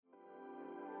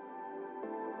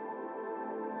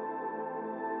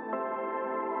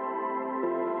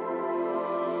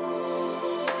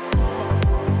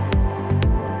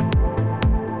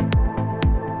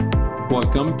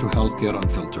Welcome to Healthcare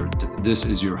Unfiltered. This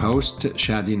is your host,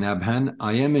 Shadi Nabhan.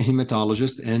 I am a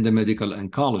hematologist and a medical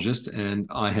oncologist, and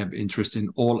I have interest in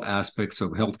all aspects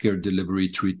of healthcare delivery,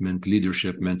 treatment,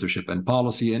 leadership, mentorship, and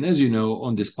policy. And as you know,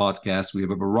 on this podcast, we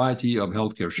have a variety of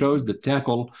healthcare shows that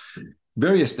tackle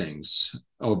various things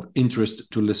of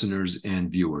interest to listeners and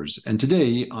viewers. And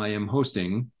today I am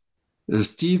hosting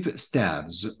Steve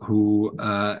Stavs, who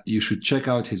you should check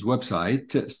out his website,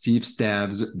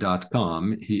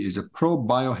 stevestavs.com. He is a pro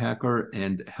biohacker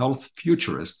and health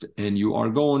futurist, and you are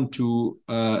going to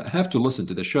have to listen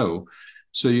to the show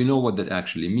so you know what that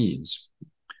actually means.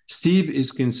 Steve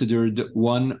is considered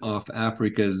one of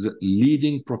Africa's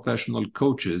leading professional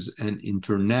coaches and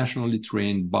internationally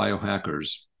trained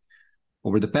biohackers.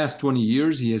 Over the past 20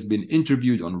 years, he has been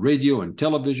interviewed on radio and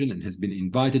television and has been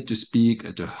invited to speak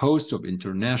at a host of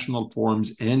international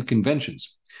forums and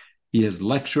conventions. He has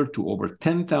lectured to over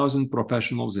 10,000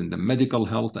 professionals in the medical,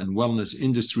 health, and wellness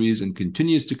industries and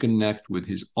continues to connect with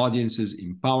his audiences,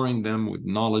 empowering them with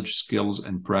knowledge, skills,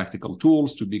 and practical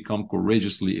tools to become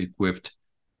courageously equipped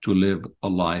to live a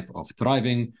life of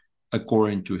thriving,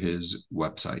 according to his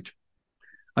website.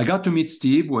 I got to meet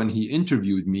Steve when he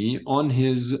interviewed me on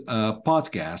his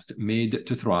podcast, Made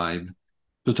to Thrive,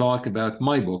 to talk about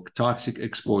my book, Toxic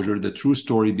Exposure, the true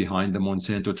story behind the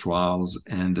Monsanto trials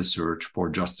and the search for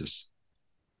justice.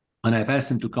 And I've asked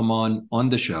him to come on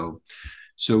the show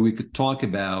so we could talk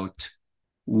about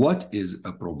what is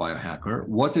a pro-biohacker,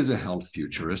 what is a health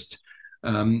futurist.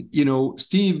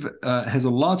 Steve has a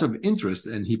lot of interest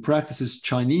and he practices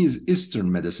Chinese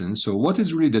Eastern medicine. So what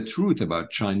is really the truth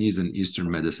about Chinese and Eastern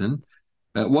medicine?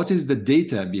 What is the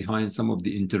data behind some of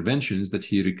the interventions that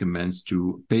he recommends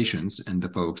to patients and the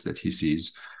folks that he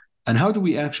sees? And how do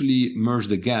we actually merge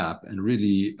the gap and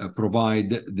really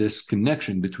provide this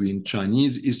connection between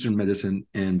Chinese Eastern medicine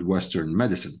and Western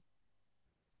medicine?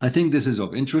 I think this is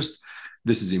of interest.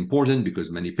 This is important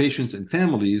because many patients and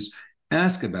families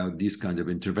ask about these kind of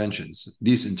interventions.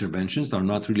 These interventions are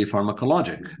not really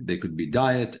pharmacologic. They could be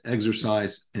diet,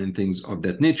 exercise, and things of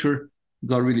that nature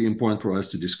that are really important for us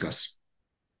to discuss.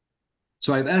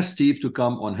 So I've asked Steve to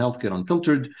come on Healthcare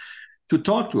Unfiltered to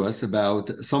talk to us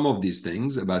about some of these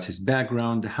things, about his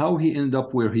background, how he ended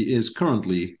up where he is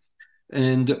currently,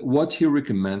 and what he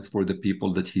recommends for the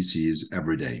people that he sees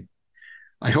every day.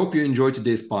 I hope you enjoyed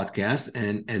today's podcast.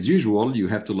 And as usual, you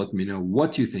have to let me know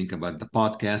what you think about the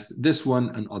podcast, this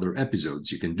one and other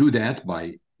episodes. You can do that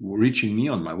by reaching me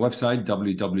on my website,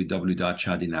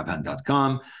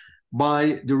 www.shadinabhan.com,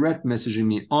 by direct messaging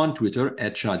me on Twitter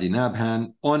at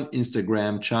shadinabhan, on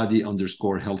Instagram,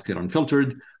 shadi_healthcare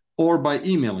unfiltered, or by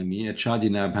emailing me at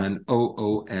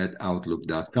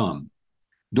shadinabhan00@outlook.com.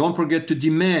 Don't forget to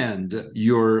demand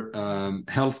your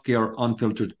Healthcare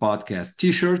Unfiltered podcast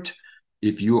t-shirt.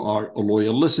 If you are a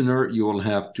loyal listener, you will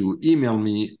have to email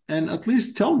me and at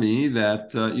least tell me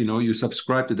that you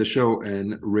subscribe to the show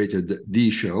and rated the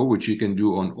show, which you can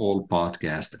do on all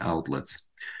podcast outlets.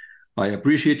 I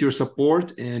appreciate your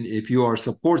support, and if you are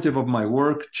supportive of my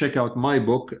work, check out my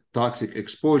book, Toxic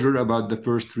Exposure, about the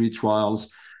first 3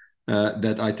 trials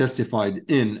that I testified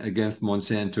in against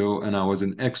Monsanto, and I was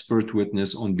an expert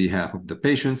witness on behalf of the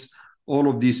patients. All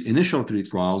of these initial 3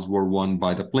 trials were won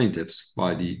by the plaintiffs,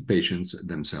 by the patients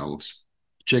themselves.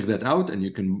 Check that out, and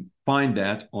you can find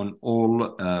that on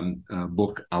all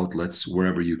book outlets,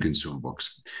 wherever you consume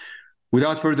books.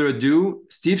 Without further ado,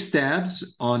 Steve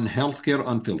Stavs on Healthcare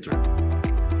Unfiltered.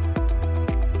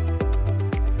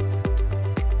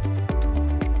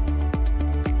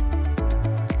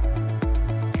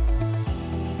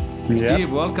 Yep.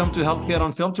 Steve, welcome to Healthcare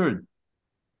Unfiltered.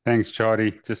 Thanks,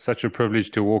 Charlie. Just such a privilege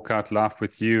to walk out live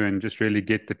with you and just really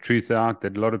get the truth out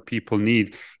that a lot of people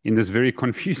need in this very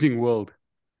confusing world.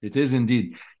 It is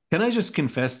indeed. Can I just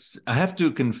confess? I have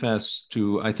to confess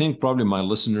to, I think probably my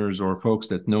listeners or folks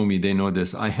that know me, they know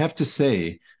this. I have to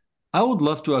say, I would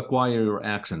love to acquire your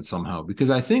accent somehow,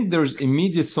 because I think there's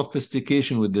immediate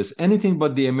sophistication with this. Anything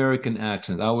but the American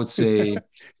accent. I would say,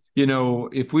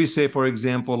 if we say, for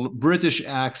example, British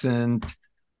accent,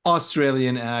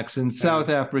 Australian accent, South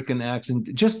African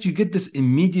accent, just you get this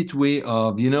immediate way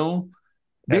of,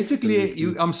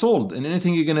 basically I'm sold in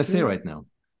anything you're going to say right now.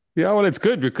 Yeah, well, it's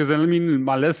good because,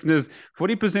 my listeners,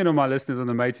 40% of my listeners on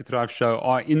the Made to Thrive show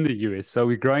are in the US. So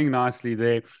we're growing nicely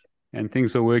there and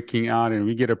things are working out, and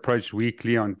we get approached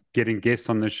weekly on getting guests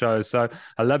on the show. So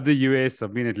I love the US.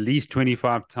 I've been at least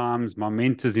 25 times. My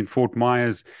mentors in Fort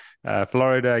Myers,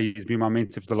 Florida. He's been my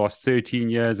mentor for the last 13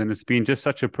 years, and it's been just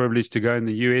such a privilege to go in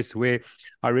the US, where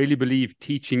I really believe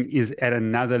teaching is at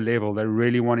another level. They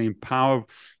really want to empower,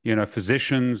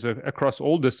 physicians across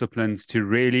all disciplines to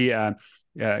really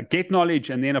get knowledge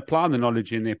and then apply the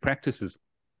knowledge in their practices.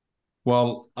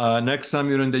 Well, next time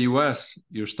you're in the US,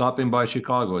 you're stopping by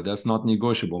Chicago. That's not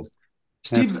negotiable.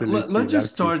 Steve, Absolutely, let's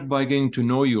just start by getting to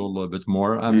know you a little bit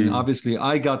more. I mean, obviously,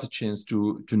 I got the chance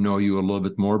to know you a little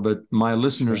bit more, but my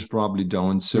listeners probably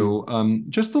don't. So,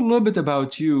 just a little bit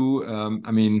about you.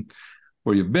 I mean,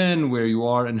 where you've been, where you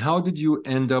are, and how did you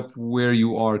end up where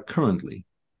you are currently?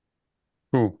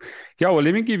 Cool. Yeah, well,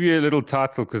 let me give you a little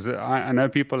title, because I know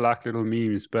people like little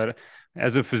memes, but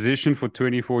as a physician for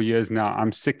 24 years now,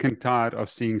 I'm sick and tired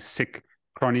of seeing sick,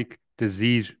 chronic,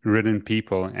 disease-ridden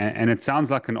people. And it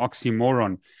sounds like an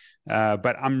oxymoron,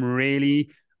 but I'm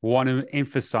really want to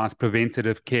emphasize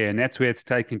preventative care, and that's where it's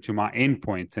taken to my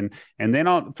endpoint. And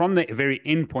then from the very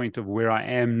endpoint of where I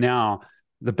am now,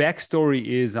 the backstory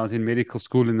is I was in medical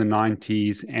school in the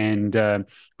 90s, and I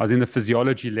was in the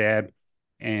physiology lab.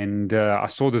 And I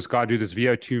saw this guy do this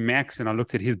VO2 max, and I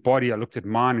looked at his body, I looked at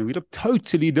mine, and we looked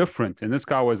totally different. And this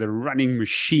guy was a running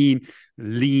machine,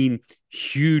 lean,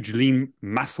 huge lean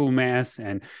muscle mass,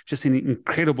 and just in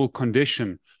incredible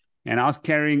condition. And I was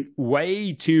carrying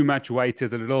way too much weight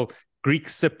as a little Greek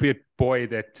Cypriot boy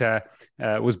that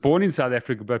was born in South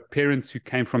Africa, but parents who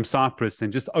came from Cyprus,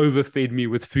 and just overfed me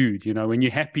with food. When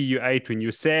you're happy, you ate. When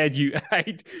you're sad, you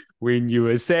ate. When you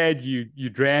were sad, you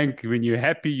drank. When you're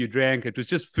happy, you drank. It was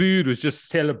just food, it was just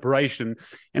celebration.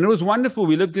 And it was wonderful.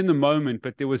 We lived in the moment,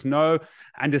 but there was no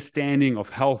understanding of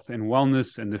health and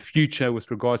wellness and the future with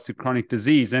regards to chronic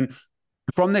disease. And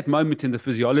from that moment in the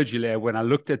physiology lab, when I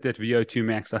looked at that VO2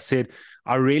 max, I said,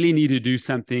 I really need to do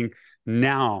something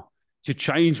now to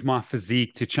change my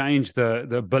physique, to change the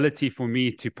ability for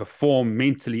me to perform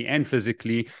mentally and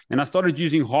physically. And I started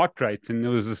using heart rate, and there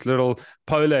was this little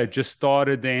polar just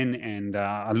started then. And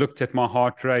I looked at my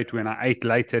heart rate when I ate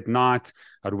late at night.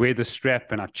 I'd wear the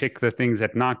strap, and I'd check the things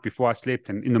at night before I slept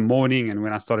and in the morning. And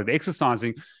when I started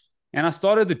exercising, and I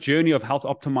started the journey of health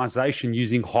optimization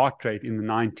using heart rate in the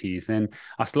 90s. And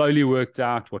I slowly worked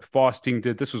out what fasting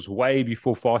did. This was way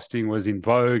before fasting was in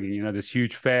vogue, and, this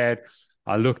huge fad.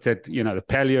 I looked at, the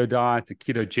paleo diet, the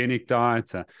ketogenic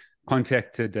diet,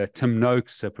 contacted Tim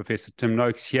Noakes, Professor Tim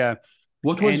Noakes here.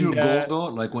 What was your goal, though?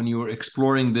 Like, when you were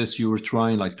exploring this, you were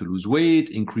trying to lose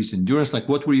weight, increase endurance. Like,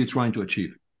 what were you trying to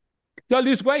achieve? Yeah,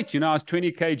 lose weight. I was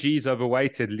 20 kgs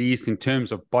overweight, at least in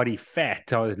terms of body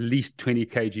fat. I was at least 20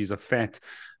 kgs of fat,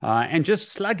 and just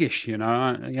sluggish.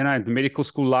 The medical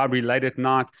school library late at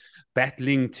night,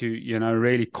 battling to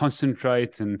really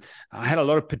concentrate. And I had a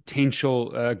lot of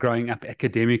potential growing up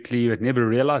academically, but never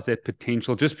realized that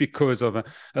potential just because of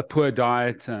a poor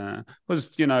diet.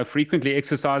 Was frequently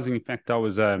exercising. In fact, I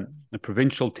was a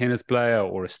provincial tennis player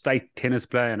or a state tennis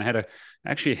player, and I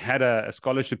actually had a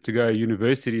scholarship to go to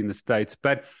university in the States,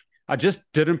 but I just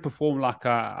didn't perform like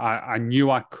I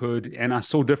knew I could. And I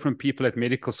saw different people at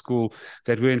medical school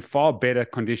that were in far better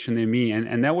condition than me.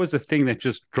 And that was the thing that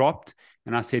just dropped.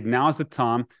 And I said, now's the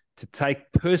time to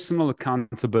take personal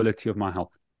accountability of my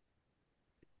health.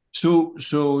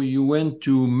 So you went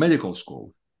to medical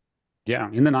school? Yeah,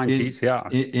 in the 90s, yeah.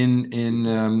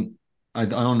 I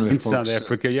don't know if in folks, South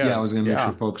Africa, yeah. Yeah, I was going to make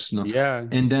sure folks know. Yeah.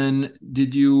 And then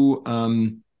did you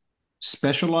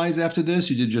specialize after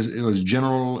this? It was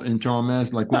general internal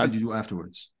medicine. Like, what did you do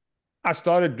afterwards? I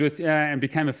started with and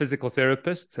became a physical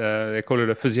therapist. They call it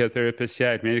a physiotherapist here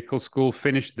at medical school.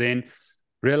 Finished then,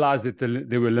 realized that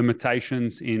there were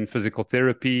limitations in physical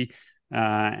therapy,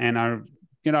 and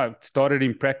I, started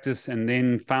in practice, and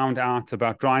then found out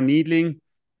about dry needling,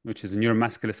 which is a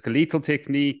neuromusculoskeletal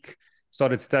technique.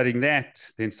 Started studying that,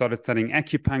 then started studying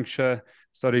acupuncture,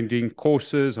 started doing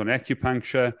courses on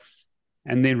acupuncture,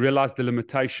 and then realized the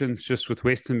limitations just with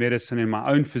Western medicine and my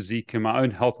own physique and my own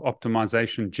health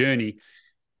optimization journey.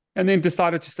 And then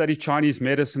decided to study Chinese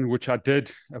medicine, which I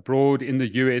did abroad in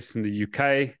the US and the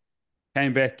UK.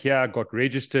 Came back here, got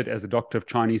registered as a doctor of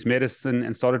Chinese medicine,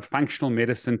 and started functional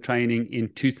medicine training in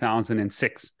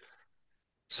 2006.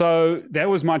 So that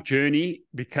was my journey,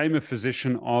 became a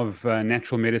physician of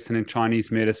natural medicine and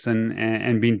Chinese medicine,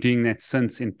 and been doing that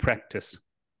since in practice.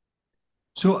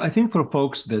 So I think for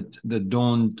folks that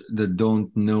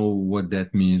don't know what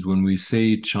that means, when we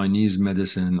say Chinese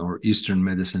medicine or Eastern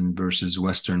medicine versus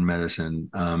Western medicine,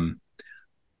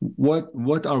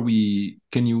 what are we?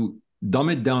 Can you dumb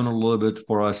it down a little bit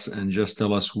for us and just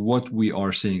tell us what we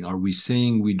are saying? Are we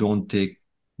saying we don't take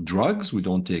drugs, we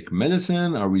don't take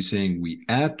medicine? Are we saying we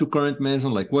add to current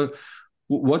medicine? Like,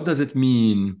 what does it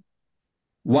mean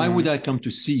Why would I come to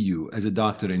see you as a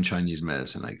doctor in Chinese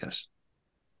medicine, I guess?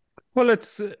 Well,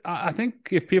 I think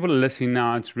if people are listening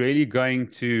now, it's really going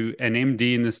to an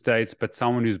MD in the States, but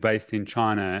someone who's based in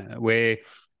China, where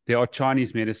there are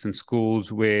Chinese medicine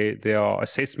schools, where there are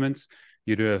assessments.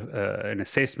 You do an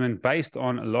assessment based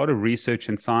on a lot of research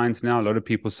and science now. A lot of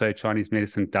people say Chinese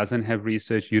medicine doesn't have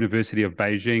research. University of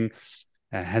Beijing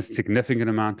has a significant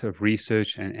amount of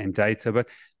research and data, but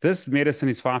this medicine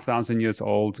is 5,000 years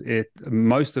old.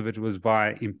 Most of it was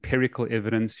by empirical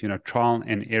evidence, trial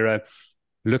and error,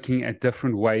 looking at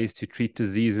different ways to treat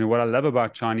disease. And what I love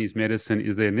about Chinese medicine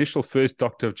is the initial first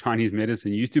doctor of Chinese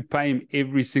medicine used to pay him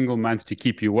every single month to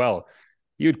keep you well.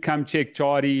 You'd come check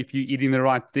Charlie if you're eating the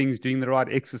right things, doing the right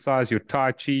exercise, your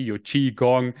Tai Chi, your Qi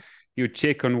Gong. You'd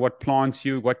check on what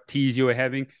what teas you were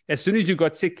having. As soon as you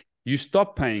got sick, you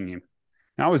stopped paying him.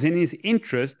 Now, it was in his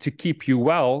interest to keep you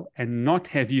well and not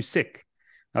have you sick.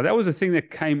 Now, that was a thing that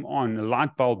came on, a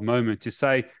light bulb moment to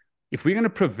say, if we're going to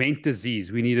prevent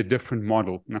disease, we need a different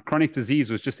model. Now, chronic disease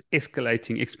was just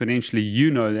escalating exponentially.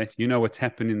 You know what's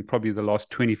happened in probably the last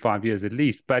 25 years at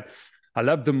least. But I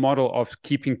love the model of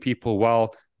keeping people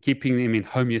well, keeping them in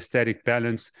homeostatic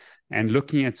balance, and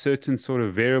looking at certain sort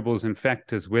of variables and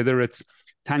factors, whether it's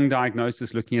tongue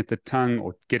diagnosis, looking at the tongue,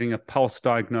 or getting a pulse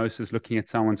diagnosis, looking at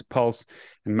someone's pulse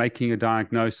and making a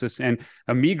diagnosis. And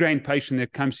a migraine patient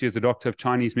that comes to you as a doctor of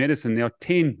Chinese medicine, there are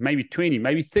 10, maybe 20,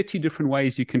 maybe 30 different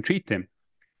ways you can treat them.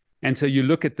 And so you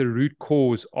look at the root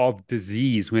cause of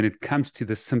disease when it comes to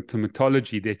the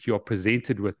symptomatology that you're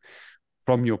presented with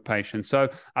from your patient. So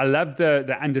I love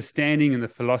the understanding and the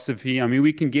philosophy. I mean,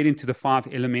 we can get into the 5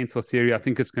 elemental theory. I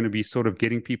think it's going to be sort of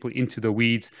getting people into the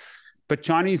weeds. But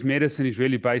Chinese medicine is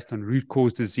really based on root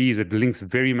cause disease. It links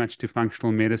very much to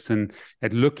functional medicine,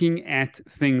 at looking at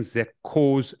things that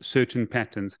cause certain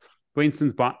patterns. For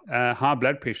instance, high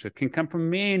blood pressure can come from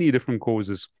many different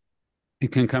causes.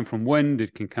 It can come from wind,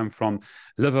 it can come from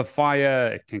liver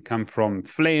fire, it can come from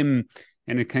phlegm,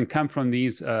 and it can come from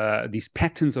these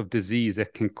patterns of disease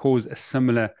that can cause a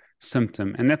similar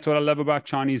symptom. And that's what I love about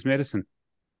Chinese medicine.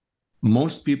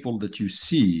 Most people that you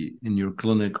see in your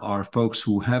clinic are folks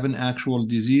who have an actual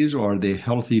disease, or are they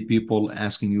healthy people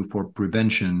asking you for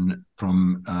prevention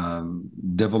from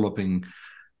developing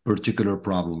particular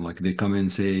problem? Like they come in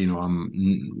and say,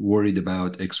 I'm worried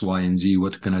about X, Y, and Z.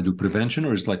 What can I do? Prevention,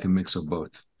 or is it like a mix of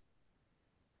both?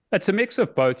 It's a mix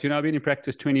of both. I've been in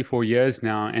practice 24 years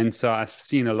now, and so I've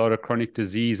seen a lot of chronic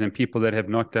disease and people that have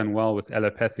not done well with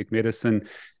allopathic medicine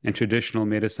and traditional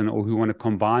medicine, or who want to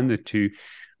combine the two.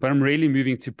 But I'm really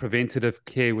moving to preventative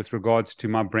care with regards to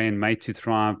my brand, Made to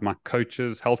Thrive, my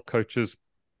coaches, health coaches,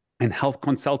 and health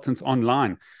consultants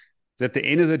online. So at the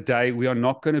end of the day, we are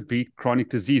not going to beat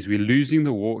chronic disease. We're losing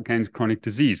the war against chronic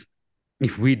disease.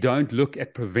 If we don't look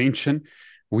at prevention,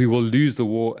 we will lose the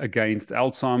war against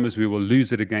Alzheimer's. We will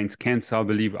lose it against cancer. I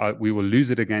believe we will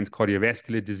lose it against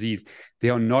cardiovascular disease.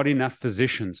 There are not enough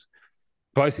physicians,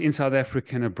 both in South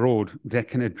Africa and abroad, that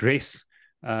can address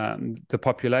the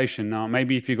population. Now,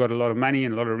 maybe if you've got a lot of money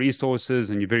and a lot of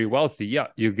resources and you're very wealthy,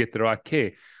 you get the right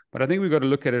care. But I think we've got to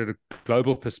look at it at a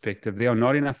global perspective. There are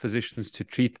not enough physicians to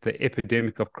treat the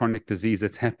epidemic of chronic disease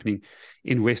that's happening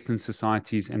in Western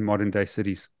societies and modern day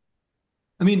cities.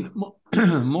 I mean,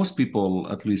 most people,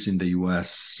 at least in the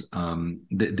US,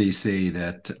 they say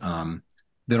that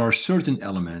there are certain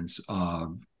elements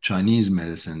of Chinese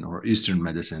medicine or Eastern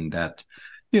medicine that,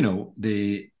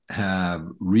 they have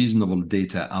reasonable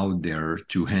data out there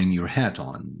to hang your hat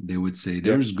on. They would say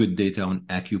there's good data on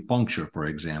acupuncture, for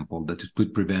example, that it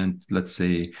could prevent, let's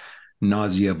say,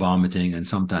 nausea, vomiting, and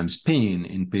sometimes pain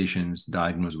in patients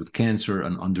diagnosed with cancer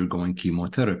and undergoing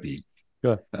chemotherapy.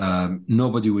 Sure.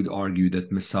 Nobody would argue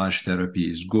that massage therapy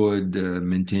is good,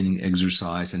 maintaining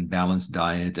exercise and balanced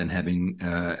diet and having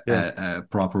a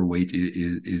proper weight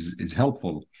is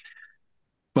helpful.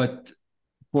 But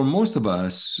for most of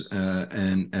us,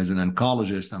 and as an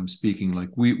oncologist, I'm speaking, like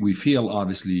we feel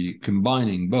obviously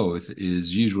combining both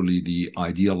is usually the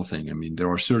ideal thing. I mean,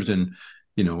 there are certain,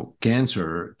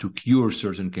 cancer, to cure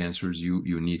certain cancers,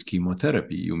 you need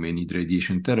chemotherapy, you may need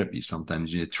radiation therapy,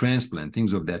 sometimes you need transplant,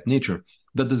 things of that nature.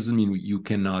 That doesn't mean you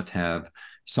cannot have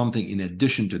something in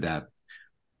addition to that.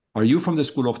 Are you from the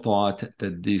school of thought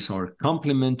that these are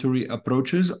complementary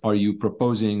approaches? Are you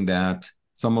proposing that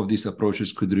some of these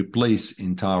approaches could replace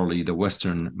entirely the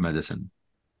Western medicine?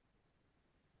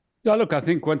 Yeah, look, I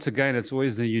think once again, it's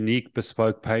always the unique,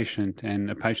 bespoke patient,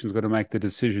 and a patient's got to make the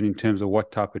decision in terms of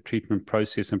what type of treatment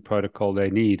process and protocol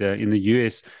they need. In the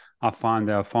US, I find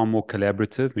they are far more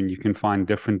collaborative, and you can find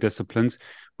different disciplines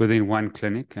within one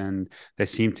clinic, and they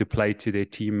seem to play to their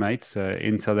teammates.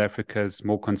 In South Africa, it's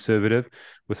more conservative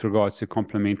with regards to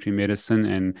complementary medicine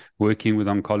and working with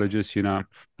oncologists.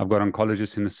 I've got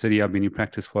oncologists in the city. I've been in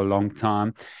practice for a long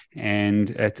time, and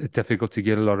it's difficult to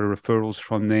get a lot of referrals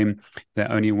from them. They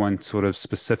only want sort of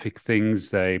specific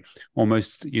things. They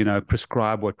almost,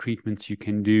 prescribe what treatments you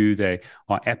can do. They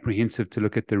are apprehensive to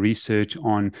look at the research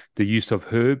on the use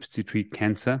of herbs to treat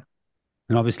cancer.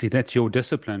 And obviously that's your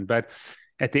discipline. But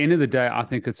at the end of the day, I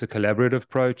think it's a collaborative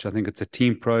approach. I think it's a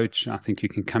team approach. I think you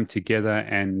can come together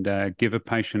and give a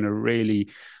patient a really,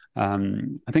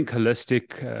 I think, holistic,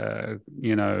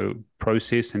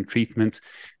 process and treatment.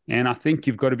 And I think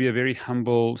you've got to be a very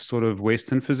humble sort of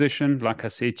Western physician. Like I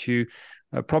said to you,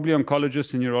 probably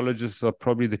oncologists and neurologists are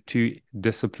probably the two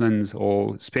disciplines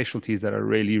or specialties that I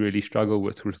really, really struggle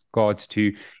with regards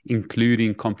to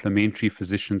including complementary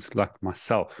physicians like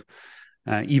myself.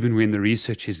 Even when the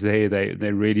research is there,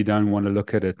 they really don't want to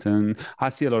look at it. And I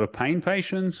see a lot of pain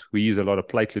patients. We use a lot of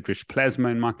platelet-rich plasma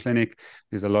in my clinic.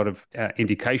 There's a lot of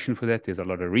indication for that. There's a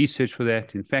lot of research for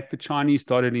that. In fact, the Chinese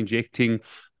started injecting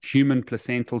human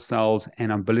placental cells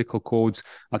and umbilical cords,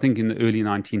 I think in the early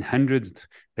 1900s.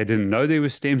 They didn't know there were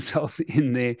stem cells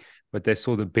in there, but they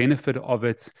saw the benefit of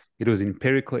it. It was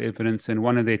empirical evidence. And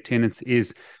one of their tenets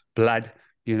is blood,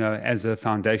 as a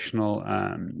foundational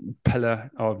pillar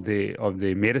of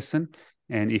their medicine.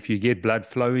 And if you get blood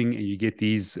flowing and you get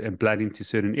these blood into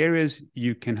certain areas,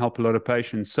 you can help a lot of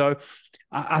patients. So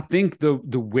I think the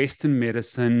Western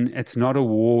medicine, it's not a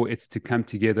war, it's to come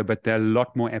together, but they're a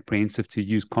lot more apprehensive to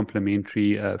use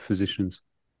complementary physicians.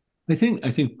 I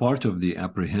think part of the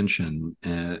apprehension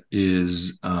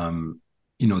is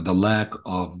the lack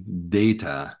of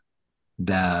data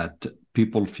that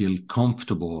people feel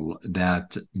comfortable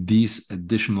that these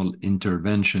additional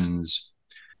interventions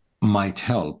might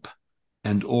help,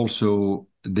 and also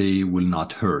they will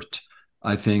not hurt.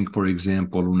 I think, for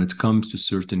example, when it comes to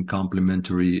certain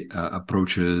complementary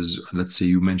approaches, let's say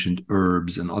you mentioned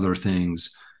herbs and other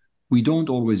things, we don't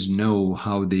always know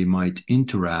how they might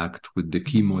interact with the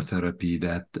chemotherapy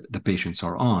that the patients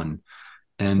are on.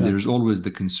 And there's always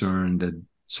the concern that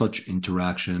such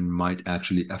interaction might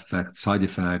actually affect side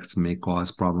effects, may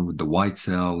cause problem with the white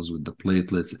cells, with the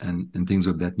platelets, and things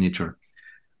of that nature.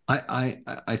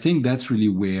 I think that's really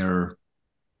where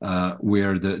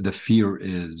the fear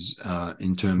is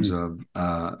in terms of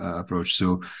approach.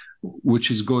 So,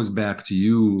 goes back to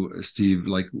you, Steve.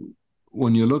 Like,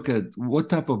 when you look at what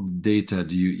type of data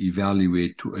do you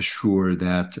evaluate to assure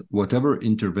that whatever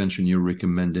intervention you're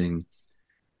recommending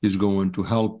is going to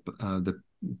help the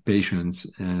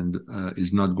patients and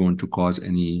is not going to cause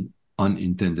any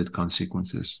unintended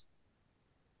consequences?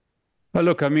 Well,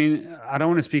 look, I mean, I don't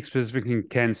want to speak specifically in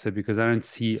cancer because I don't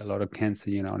see a lot of cancer,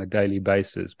 on a daily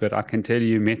basis. But I can tell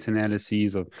you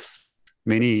meta-analyses of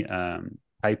many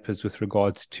papers with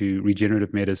regards to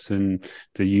regenerative medicine,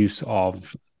 the use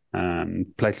of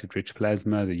platelet-rich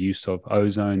plasma, the use of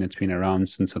ozone that's been around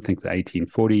since, I think, the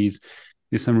 1840s.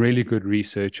 There's some really good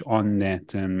research on that,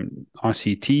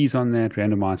 RCTs on that,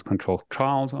 randomized controlled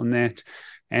trials on that.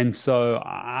 And so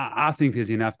I think there's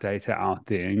enough data out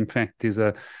there. In fact,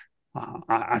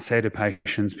 I say to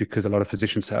patients, because a lot of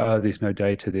physicians say, oh, there's no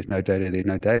data.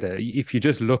 If you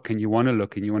just look and you want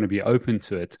to be open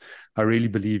to it, I really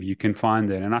believe you can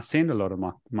find that. And I send a lot of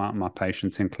my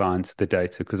patients and clients the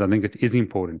data because I think it is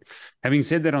important. Having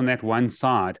said that, on that one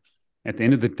side, at the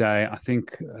end of the day, I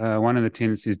think one of the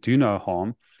tendencies do no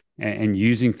harm, and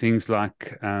using things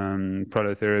like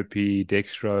prototherapy,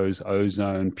 dextrose,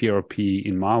 ozone, PRP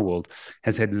in my world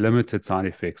has had limited side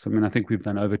effects. I mean, I think we've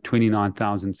done over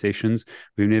 29,000 sessions.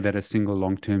 We've never had a single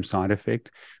long-term side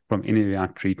effect from any of our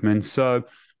treatments. So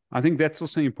I think that's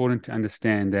also important to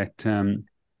understand that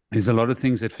there's a lot of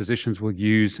things that physicians will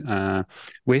use,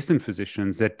 Western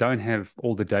physicians, that don't have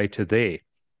all the data there.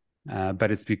 But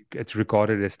it's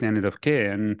regarded as standard of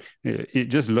care. And you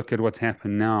just look at what's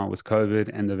happened now with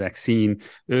COVID and the vaccine,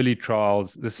 early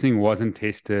trials, this thing wasn't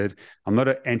tested. I'm not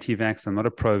an anti-vax, I'm not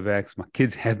a pro-vax. My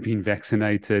kids have been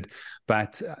vaccinated,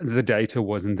 but the data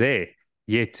wasn't there.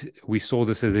 Yet we saw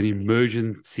this as an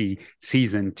emergency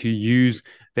season to use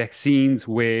vaccines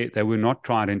where they were not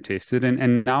tried and tested.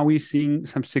 And now we're seeing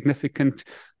some significant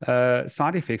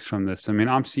side effects from this. I mean,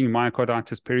 I'm seeing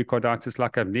myocarditis, pericarditis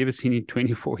like I've never seen in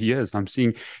 24 years. I'm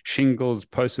seeing shingles,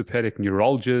 postherpetic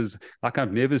neuralgias like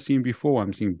I've never seen before.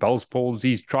 I'm seeing Bell's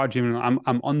palsy, trigeminal.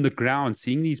 I'm on the ground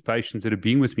seeing these patients that have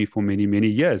been with me for many, many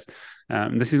years.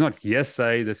 This is not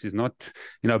hearsay. This is not,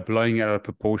 blowing it out of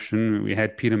proportion. We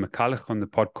had Peter McCulloch on the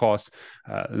podcast,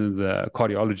 the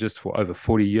cardiologist for over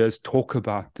 40 years, talk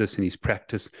about this in his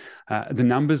practice. The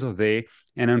numbers are there.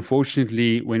 And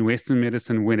unfortunately, when Western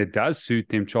medicine, when it does suit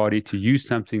them, Charlie, to use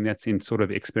something that's in sort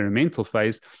of experimental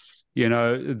phase,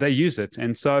 they use it.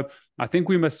 And so I think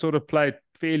we must sort of play it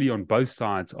fairly on both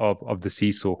sides of the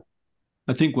seesaw.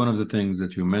 I think one of the things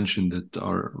that you mentioned that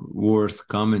are worth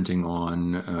commenting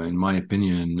on, in my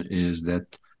opinion, is that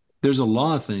there's a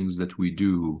lot of things that we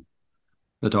do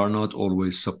that are not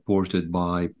always supported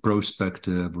by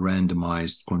prospective,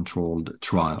 randomized, controlled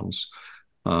trials.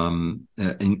 And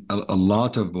a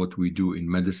lot of what we do in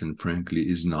medicine, frankly,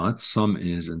 is not. Some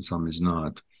is and some is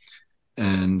not.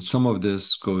 And some of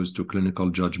this goes to clinical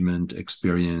judgment,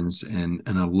 experience, and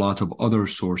a lot of other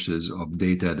sources of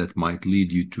data that might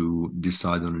lead you to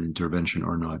decide on an intervention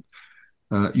or not.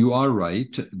 You are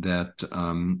right that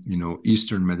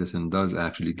Eastern medicine does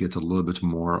actually get a little bit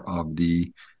more of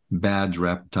the bad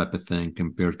rap type of thing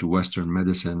compared to Western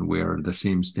medicine, where the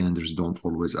same standards don't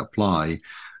always apply.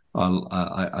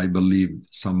 I believe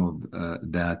some of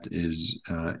that is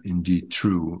indeed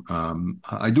true.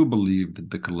 I do believe that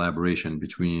the collaboration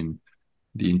between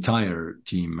the entire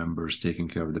team members taking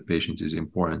care of the patient is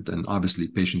important. And obviously,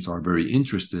 patients are very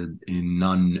interested in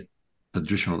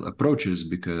non-traditional approaches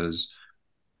because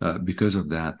of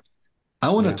that. I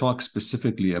want to talk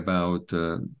specifically about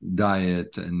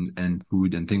diet and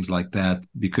food and things like that,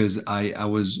 because I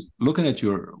was looking at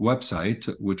your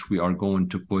website, which we are going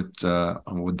to put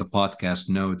with the podcast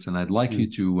notes, and I'd like you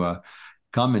to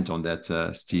comment on that,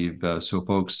 Steve, so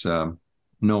folks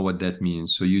know what that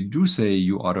means. So you do say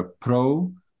you are a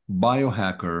pro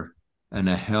biohacker and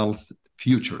a health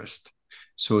futurist.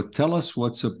 So tell us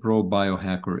what's a pro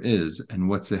biohacker is and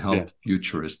what's a health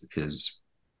futurist is.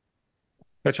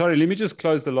 But Charlie, let me just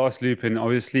close the last loop. And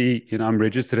obviously, I'm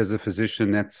registered as a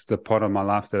physician. That's the part of my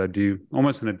life that I do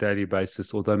almost on a daily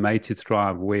basis, although Made to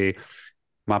Thrive, where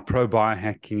my pro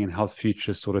biohacking and health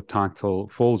future sort of title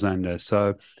falls under.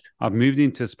 So I've moved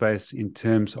into a space in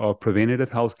terms of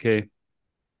preventative healthcare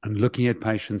and looking at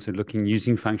patients and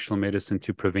using functional medicine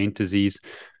to prevent disease.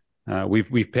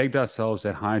 We've pegged ourselves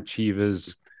at high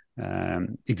achievers,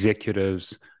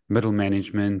 executives, middle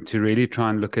management, to really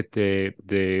try and look at their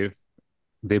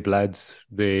bloods,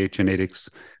 their genetics,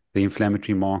 the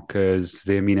inflammatory markers,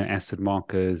 the amino acid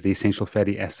markers, the essential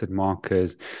fatty acid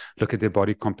markers, look at their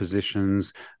body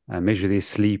compositions, measure their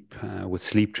sleep with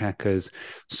sleep trackers.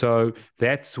 So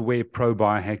that's where pro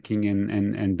biohacking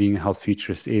and being a health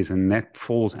futurist is, and that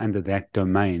falls under that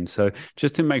domain. So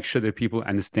just to make sure that people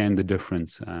understand the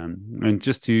difference, and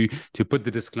just to put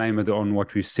the disclaimer on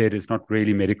what we've said, it's not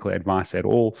really medical advice at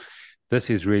all. This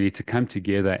is really to come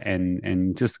together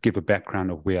and just give a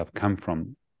background of where I've come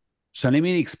from. So let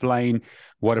me explain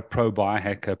what a pro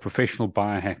biohacker, professional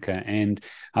biohacker, and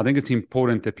I think it's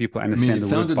important that people understand. It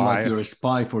sounded like you're a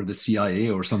spy for the CIA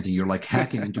or something. You're like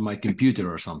hacking into my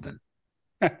computer or something.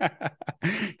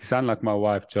 You sound like my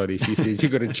wife, Jody. She says, you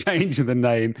got to change the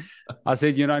name. I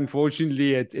said,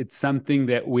 unfortunately, it's something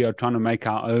that we are trying to make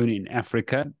our own in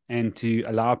Africa and to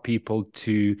allow people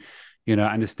to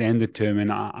understand the term.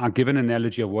 And I give an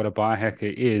analogy of what a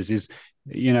biohacker is,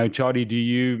 Charlie, do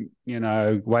you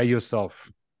weigh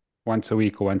yourself once a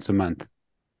week or once a month?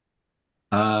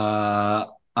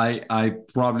 I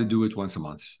probably do it once a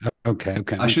month. Okay.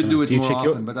 I should do it more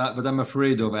often, but I'm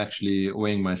afraid of actually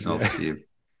weighing myself, Steve.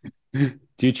 Do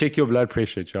you check your blood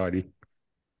pressure, Charlie?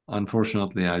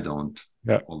 Unfortunately, I don't.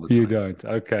 All the time. You don't.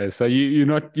 Okay, so you're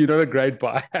not a great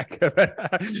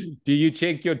biohacker. Do you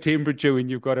check your temperature when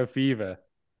you've got a fever?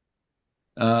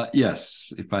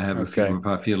 Yes, if I have a fever, if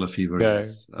I feel a fever,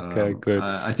 yes. Okay, good.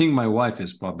 I think my wife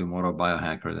is probably more a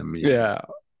biohacker than me. Yeah.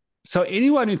 So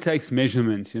anyone who takes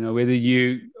measurements, whether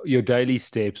your daily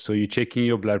steps or you're checking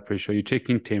your blood pressure, or you're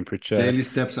checking temperature. Daily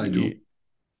steps I do.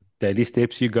 Daily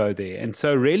steps, you go there. And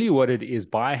so really what it is,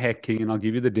 biohacking, and I'll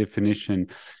give you the definition,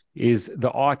 is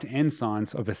the art and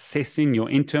science of assessing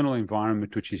your internal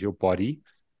environment, which is your body,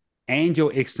 and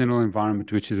your external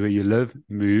environment, which is where you live,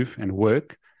 move, and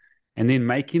work, and then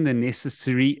making the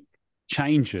necessary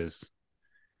changes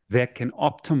that can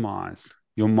optimize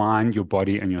your mind, your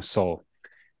body, and your soul.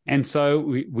 And so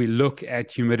we look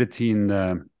at humidity in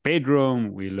the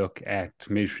bedroom, we look at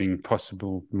measuring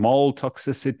possible mold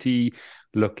toxicity,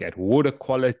 look at water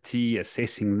quality,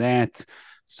 assessing that.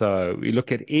 So we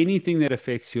look at anything that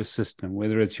affects your system,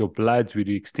 whether it's your bloods. We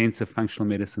do extensive functional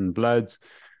medicine bloods.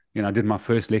 I did my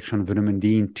first lecture on vitamin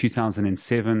D in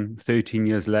 2007. 13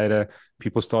 years later,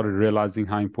 people started realizing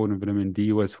how important vitamin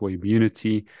D was for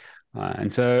immunity.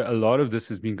 And so a lot of this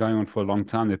has been going on for a long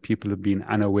time that people have been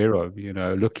unaware of,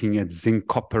 looking at zinc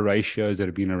copper ratios that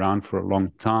have been around for a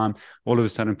long time. All of a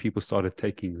sudden, people started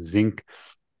taking zinc.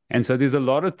 And so there's a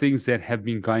lot of things that have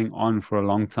been going on for a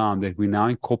long time that we're now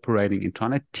incorporating and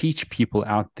trying to teach people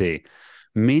out there.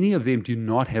 Many of them do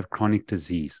not have chronic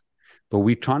disease, but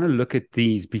we're trying to look at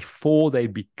these before they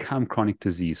become chronic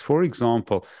disease. For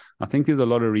example, I think there's a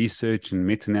lot of research and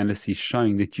meta-analysis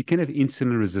showing that you can have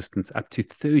insulin resistance up to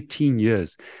 13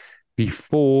 years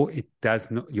before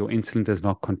your insulin does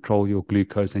not control your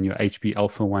glucose and your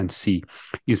HbA1c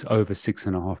is over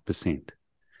 6.5%.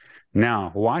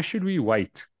 Now, why should we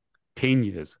wait 10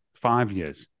 years, 5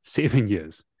 years, 7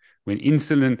 years when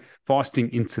fasting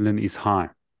insulin is high?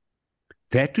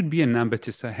 That would be a number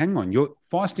to say, hang on, your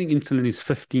fasting insulin is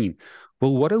 15.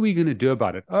 Well, what are we going to do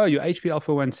about it? Oh, your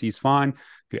HbA1c is fine.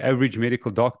 Your average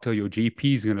medical doctor, your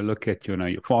GP is going to look at your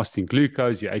fasting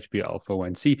glucose, your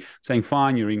HbA1c, saying,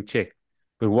 fine, you're in check.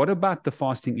 But what about the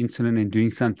fasting insulin and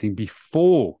doing something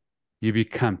before you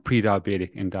become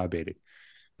pre-diabetic and diabetic?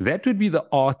 That would be the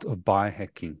art of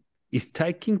biohacking, is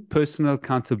taking personal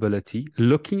accountability,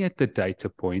 looking at the data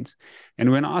points.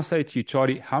 And when I say to you,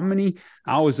 Charlie, how many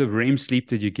hours of REM sleep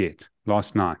did you get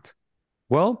last night?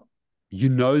 Well, you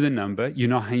know the number, you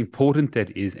know how important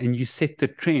that is, and you set the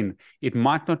trend. It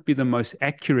might not be the most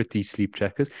accurate, these sleep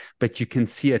trackers, but you can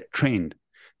see a trend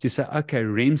to say, okay,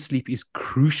 REM sleep is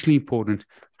crucially important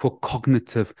for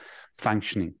cognitive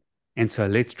functioning. And so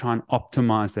let's try and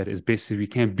optimize that as best as we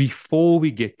can before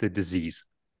we get the disease.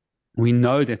 We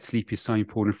know that sleep is so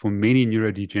important for many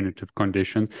neurodegenerative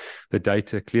conditions. The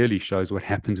data clearly shows what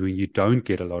happens when you don't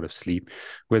get a lot of sleep,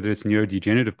 whether it's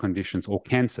neurodegenerative conditions or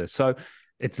cancer. So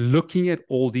it's looking at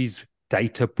all these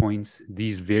data points,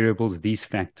 these variables, these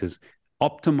factors,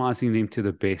 optimizing them to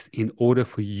the best in order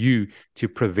for you to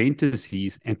prevent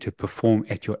disease and to perform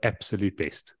at your absolute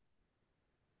best.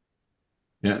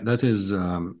 Yeah, that is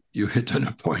you hit on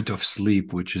a point of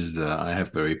sleep, which is I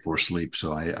have very poor sleep,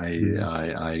 so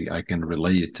I can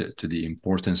relate to the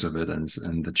importance of it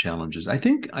and the challenges. I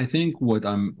think what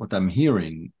I'm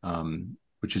hearing,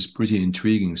 which is pretty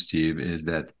intriguing, Steve, is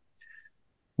that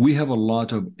we have a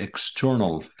lot of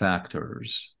external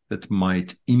factors that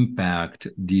might impact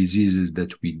diseases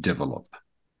that we develop.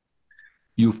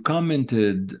 You've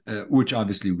commented, which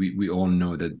obviously we all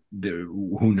know that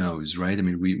who knows, right? I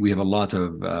mean, we have a lot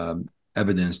of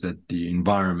evidence that the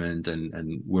environment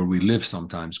and where we live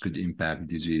sometimes could impact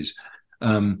disease.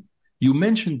 You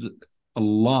mentioned a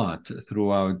lot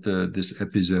throughout this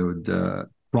episode,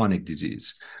 chronic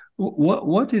disease.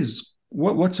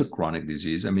 What's a chronic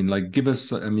disease? I mean, like, give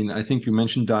us, I mean, I think you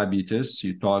mentioned diabetes,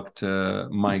 you talked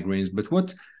migraines, but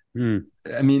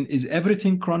I mean, is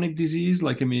everything chronic disease?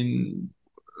 Like, I mean,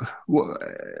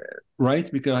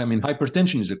 right? Because I mean,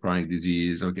 hypertension is a chronic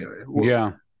disease. Okay.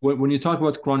 Yeah. When you talk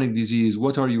about chronic disease,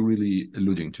 what are you really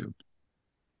alluding to?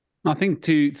 I think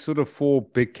to sort of 4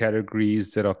 big categories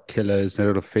that are killers that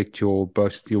will affect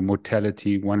both your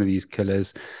mortality, one of these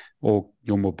killers, or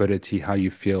your morbidity, how you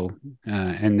feel.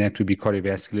 And that would be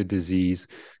cardiovascular disease.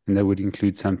 And that would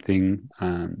include something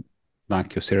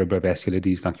like your cerebrovascular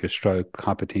disease, like your stroke,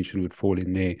 hypertension would fall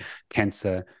in there,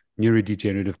 cancer,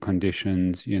 neurodegenerative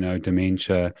conditions,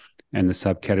 dementia, and the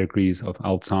subcategories of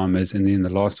Alzheimer's. And then the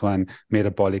last one,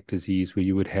 metabolic disease, where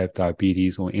you would have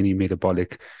diabetes or any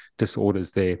metabolic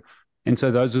disorders there. And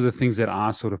so those are the things that I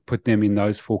sort of put them in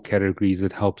those 4 categories.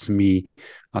 It helps me.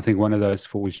 I think one of those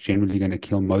 4 is generally going to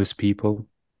kill most people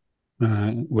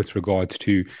with regards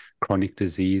to chronic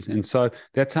disease. And so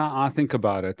that's how I think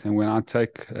about it. And when I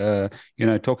take,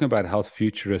 talking about health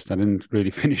futurist, I didn't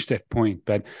really finish that point,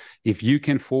 but if you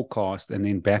can forecast and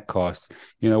then backcast,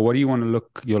 what do you want to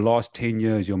look, your last 10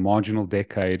 years, your marginal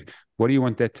decade, what do you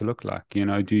want that to look like? Do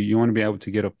you want to be able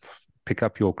to pick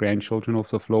up your grandchildren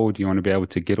off the floor? Do you want to be able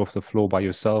to get off the floor by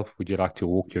yourself? Would you like to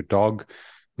walk your dog?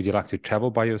 Would you like to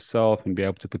travel by yourself and be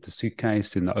able to put the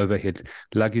suitcase in the overhead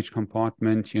luggage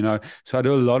compartment? So I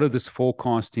do a lot of this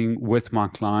forecasting with my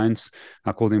clients.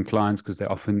 I call them clients because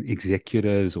they're often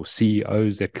executives or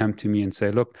CEOs that come to me and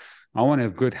say, look, I want to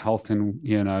have good health and,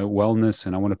 wellness,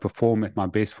 and I want to perform at my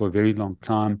best for a very long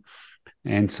time.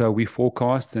 And so we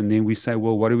forecast, and then we say,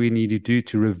 well, what do we need to do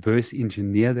to reverse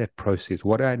engineer that process?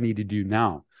 What do I need to do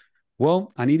now?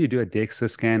 Well, I need to do a DEXA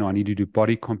scan, or I need to do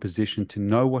body composition to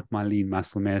know what my lean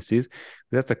muscle mass is.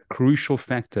 That's a crucial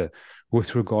factor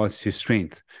with regards to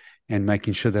strength and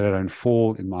making sure that I don't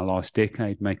fall in my last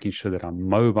decade, making sure that I'm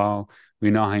mobile. We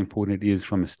know how important it is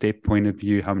from a step point of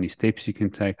view, how many steps you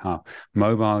can take, how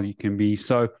mobile you can be.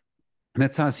 So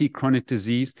that's how I see chronic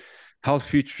disease. Health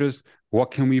futurist,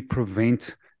 what can we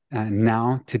prevent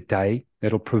now, today,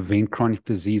 that'll prevent chronic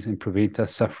disease and prevent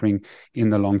us suffering in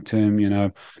the long term.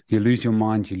 You lose your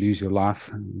mind, you lose your life.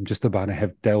 I'm just about to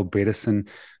have Dale Bredesen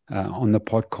on the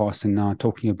podcast and now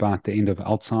talking about the end of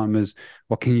Alzheimer's.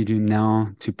 What can you do now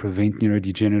to prevent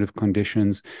neurodegenerative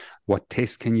conditions? What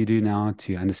tests can you do now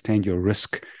to understand your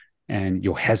risk and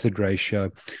your hazard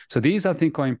ratio? So these, I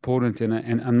think, are important.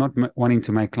 And I'm not wanting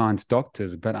to make clients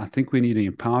doctors, but I think we need to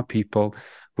empower people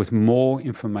with more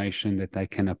information that they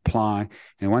can apply.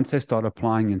 And once they start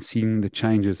applying and seeing the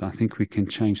changes, I think we can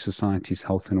change society's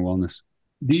health and wellness.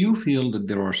 Do you feel that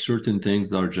there are certain things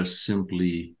that are just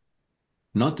simply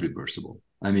not reversible?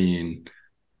 I mean,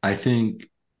 I think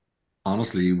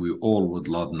honestly, we all would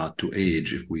love not to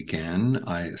age if we can.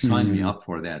 I sign me up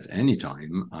for that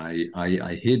anytime.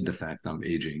 I hate the fact I'm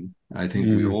aging. I think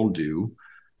we all do.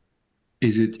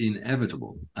 Is it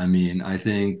inevitable? I mean, I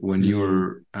think when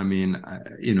you're,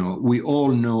 we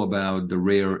all know about the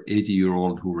rare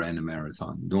 80-year-old who ran a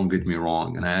marathon. Don't get me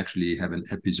wrong. And I actually have an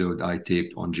episode I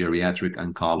taped on geriatric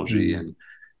oncology. And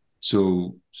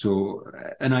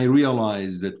and I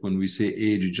realize that when we say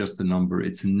age is just a number,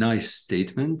 it's a nice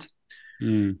statement.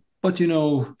 But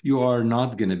you are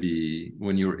not going to be,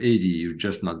 when you're 80, you're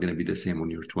just not going to be the same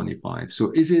when you're 25.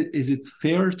 So is it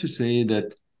fair to say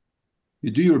that you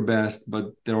do your best,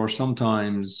 but there are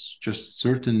sometimes just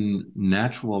certain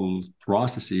natural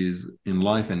processes in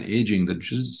life and aging that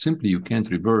just simply you can't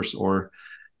reverse? Or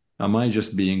am I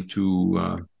just being too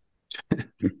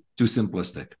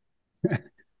simplistic?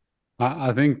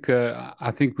 I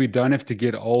think we don't have to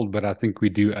get old, but I think we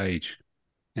do age.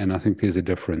 And I think there's a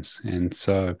difference. And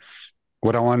so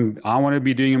what I want to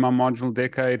be doing in my marginal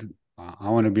decade, I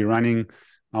want to be running,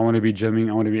 I want to be gymming,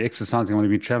 I want to be exercising, I want to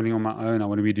be traveling on my own, I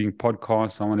want to be doing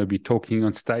podcasts, I want to be talking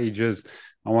on stages,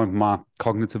 I want my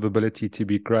cognitive ability to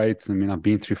be great. I mean, I've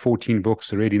been through 14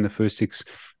 books already in the first 6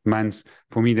 months.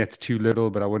 For me, that's too little,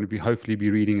 but I want to hopefully be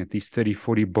reading at least 30,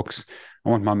 40 books. I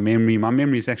want my memory. My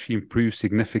memory has actually improved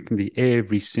significantly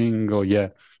every single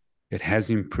year. It has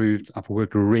improved. I've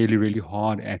worked really, really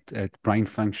hard at brain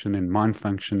function and mind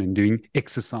function and doing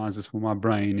exercises for my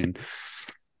brain. And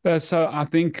so I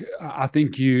think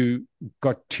you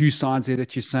got two sides there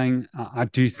that you're saying. I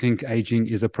do think aging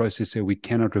is a process that we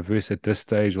cannot reverse at this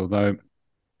stage, although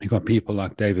you've got people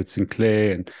like David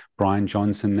Sinclair and Brian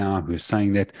Johnson now who are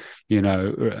saying that,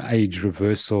 age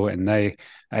reversal, and they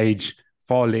age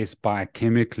far less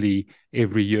biochemically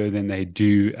every year than they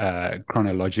do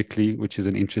chronologically, which is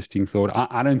an interesting thought.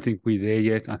 I don't think we're there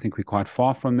yet. I think we're quite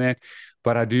far from that,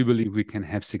 but I do believe we can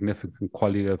have significant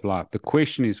quality of life. The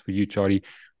question is for you, Charlie,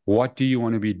 what do you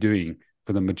want to be doing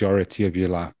for the majority of your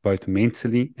life, both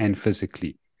mentally and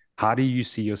physically? How do you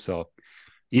see yourself?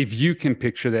 If you can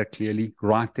picture that clearly,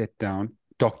 write that down,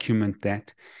 document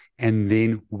that, and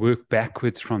then work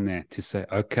backwards from that to say,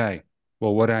 okay,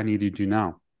 well, what do I need to do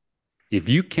now? If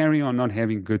you carry on not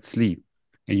having good sleep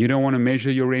and you don't want to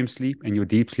measure your REM sleep and your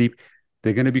deep sleep,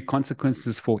 there are going to be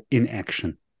consequences for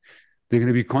inaction. There are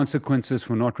going to be consequences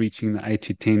for not reaching the 8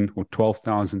 to 10 or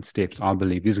 12,000 steps, I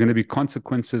believe. There's going to be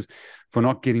consequences for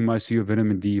not getting most of your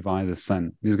vitamin D via the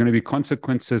sun. There's going to be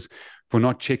consequences for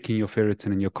not checking your ferritin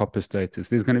and your copper status.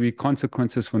 There's going to be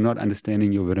consequences for not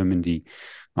understanding your vitamin D.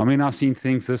 I mean, I've seen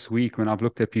things this week when I've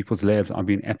looked at people's labs. I've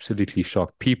been absolutely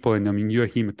shocked. People, and I mean, you're a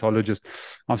hematologist.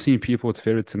 I've seen people with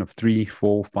ferritin of 3,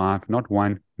 4, 5, not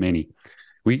one, many.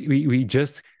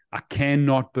 I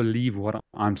cannot believe what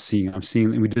I'm seeing.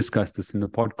 And we discussed this in the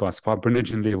podcast,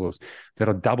 fibrinogen levels that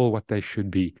are double what they should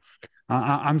be.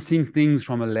 I'm seeing things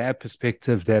from a lab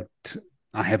perspective that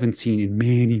I haven't seen in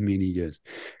many, many years.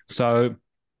 So,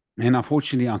 and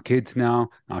unfortunately, our kids now,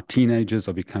 our teenagers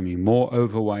are becoming more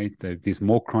overweight. There's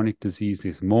more chronic disease.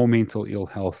 There's more mental ill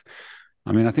health.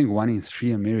 I mean, I think 1 in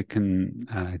 3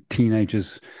 American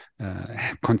teenagers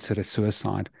consider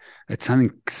suicide. It's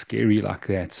something scary like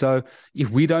that. So if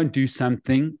we don't do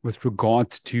something with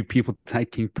regards to people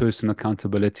taking personal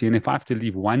accountability, and if I have to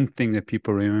leave one thing that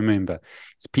people remember,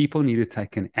 is people need to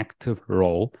take an active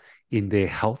role in their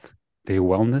health, their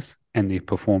wellness, and their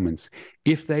performance.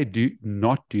 If they do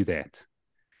not do that,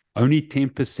 only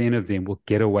 10% of them will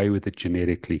get away with it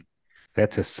genetically.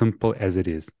 That's as simple as it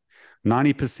is.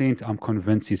 90%, I'm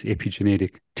convinced, is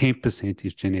epigenetic. 10%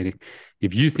 is genetic.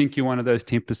 If you think you're one of those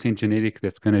 10% genetic,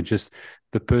 that's going to just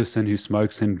the person who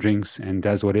smokes and drinks and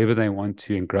does whatever they want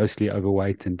to and grossly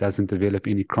overweight and doesn't develop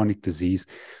any chronic disease,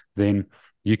 then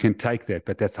you can take that.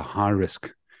 But that's a high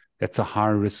risk. That's a high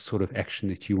risk sort of action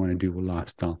that you want to do with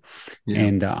lifestyle. Yeah.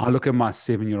 And I look at my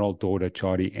 7-year-old daughter,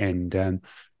 Charlie, and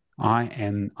I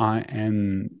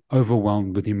am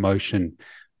overwhelmed with emotion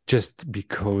just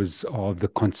because of the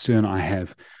concern I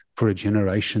have for a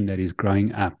generation that is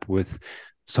growing up with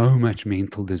so much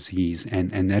mental disease,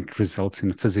 and that results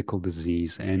in physical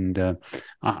disease. And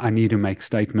I need to make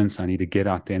statements. I need to get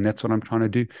out there, and that's what I'm trying to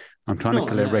do. I'm trying to No,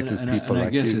 collaborate with people I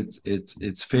like guess you.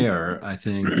 it's fair. I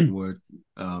think what,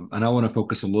 and I want to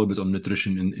focus a little bit on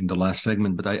nutrition in the last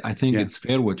segment, but I think Yeah, it's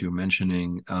fair what you're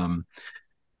mentioning.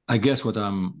 I guess what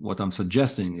I'm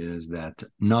suggesting is that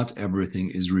not everything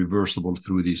is reversible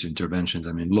through these interventions.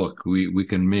 I mean, look, we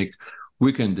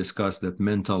can discuss that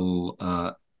mental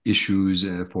issues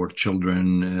for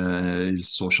children is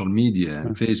social media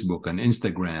and sure, Facebook and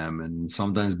Instagram and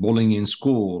sometimes bullying in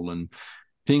school and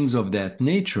things of that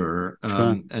nature.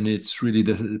 sure, And it's really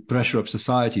the pressure of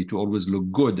society to always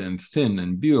look good and thin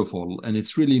and beautiful. And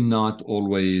it's really not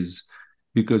always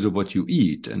because of what you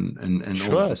eat and all of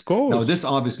sure, this. of Now, course. this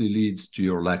obviously leads to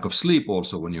your lack of sleep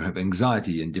also when you have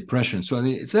anxiety and depression. So, I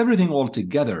mean, it's everything all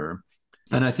together.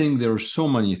 And I think there are so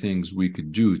many things we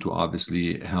could do to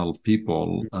obviously help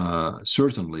people,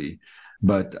 certainly.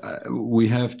 But we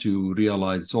have to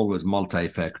realize it's always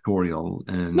multifactorial.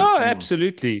 And No, some of,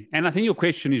 absolutely. And I think your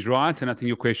question is right, and I think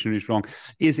your question is wrong.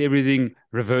 Is everything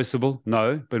reversible?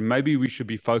 No, but maybe we should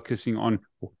be focusing on,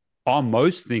 are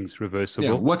most things yeah,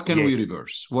 reversible? what can we Yes.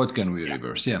 reverse? What can we Yeah,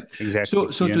 reverse? Yeah.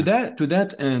 exactly. So Yeah. to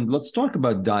that end, let's talk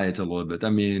about diet a little bit. I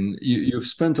mean, you've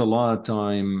spent a lot of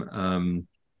time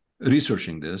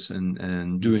researching this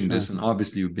and doing Sure. this, and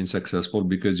obviously you've been successful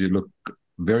because you look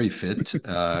very fit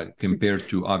compared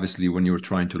to obviously when you were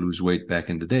trying to lose weight back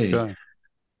in the day. Sure.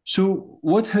 So,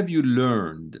 what have you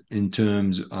learned in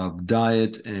terms of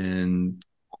diet and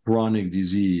chronic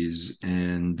disease?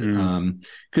 And Mm.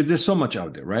 because there's so much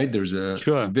out there, right? There's a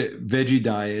Sure. veggie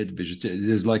diet,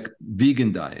 there's like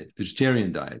vegan diet,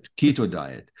 vegetarian diet, keto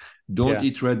diet. Don't Yeah.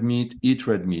 eat red meat, eat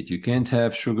red meat. You can't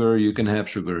have sugar, you can have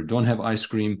sugar. Don't have ice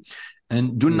cream.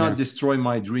 And do not Yeah. destroy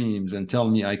my dreams and tell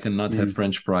me I cannot have Mm.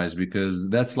 French fries because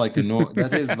that's like a no,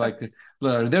 that is like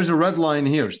there's a red line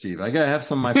here, Steve. I gotta have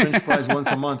some of my French fries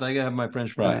once a month. I gotta have my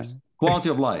French Uh, fries. Quality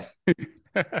of life.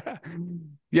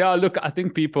 yeah, look, I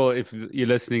think people, if you're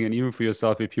listening, and even for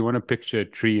yourself, if you want to picture a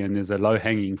tree and there's a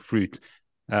low-hanging fruit,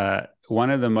 one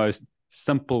of the most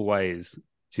simple ways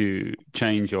to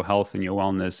change your health and your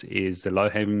wellness is the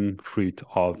low-hanging fruit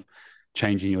of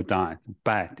changing your diet.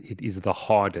 But it is the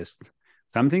hardest.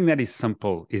 Something that is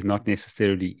simple is not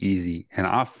necessarily easy. And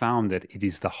I've found that it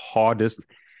is the hardest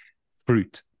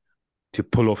fruit to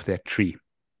pull off that tree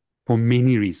for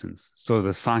many reasons. So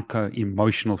the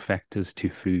psycho-emotional factors to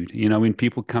food. You know, when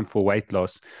people come for weight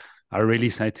loss, I really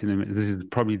say to them, this is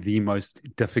probably the most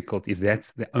difficult if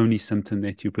that's the only symptom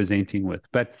that you're presenting with.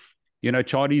 But, you know,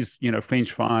 Charlie's, you know,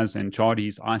 French fries and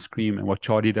Charlie's ice cream and what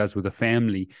Charlie does with the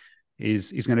family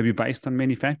is going to be based on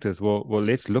many factors. Well,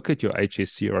 let's look at your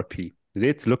HSCRP.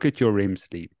 Let's look at your REM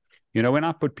sleep. You know, when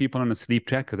I put people on a sleep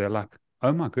tracker, they're like,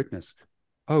 oh my goodness,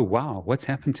 oh wow, what's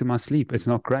happened to my sleep? It's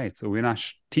not great. So when I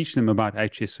teach them about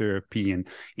HSRP and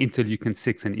interleukin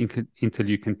 6 and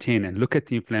interleukin 10 and look at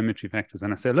the inflammatory factors,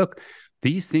 and I say, look,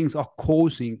 these things are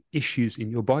causing issues in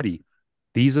your body.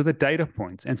 These are the data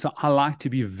points. And so I like to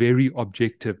be very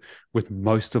objective with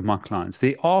most of my clients.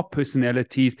 There are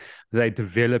personalities, they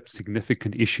develop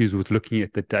significant issues with looking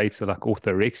at the data, like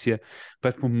orthorexia.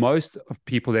 But for most of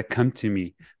people that come to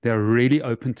me, they're really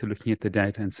open to looking at the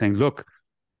data and saying, look,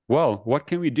 well, what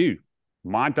can we do?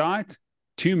 My diet,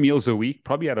 2 meals a week,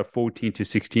 probably out of 14 to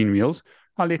 16 meals.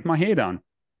 I'll let my hair down.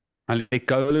 I'll let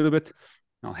go a little bit.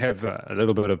 I'll have a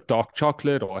little bit of dark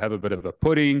chocolate or have a bit of a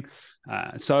pudding.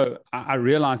 So I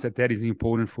realize that that is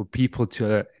important for people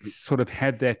to sort of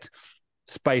have that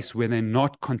space where they're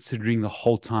not considering the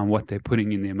whole time what they're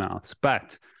putting in their mouths.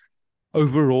 But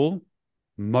overall,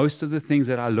 most of the things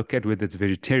that I look at, whether it's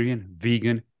vegetarian,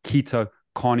 vegan, keto,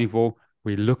 carnivore,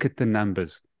 we look at the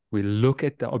numbers. We look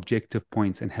at the objective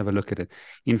points and have a look at it.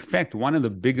 In fact, one of the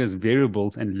biggest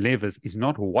variables and levers is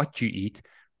not what you eat,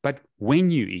 but when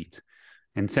you eat.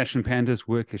 And Sachin Panda's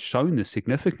work has shown this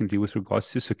significantly with regards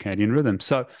to circadian rhythm.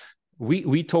 So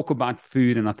we talk about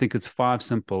food, and I think it's 5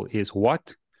 simple: is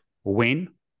what, when,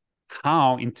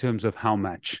 how in terms of how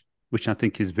much, which I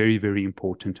think is very, very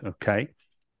important. Okay.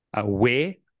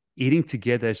 Where eating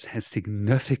together has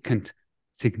significant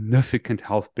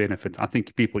health benefits. I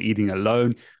think people eating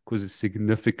alone causes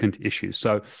significant issues.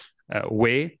 So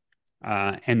where,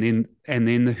 and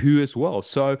then the who as well.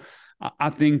 So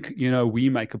I think, you know, we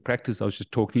make a practice. I was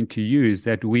just talking to you, is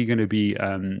that we're going to be,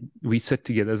 we sit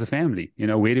together as a family. You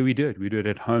know, where do we do it? We do it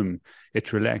at home.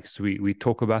 It's relaxed. We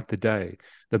talk about the day,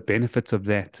 the benefits of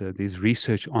that. There's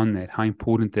research on that, how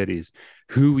important that is,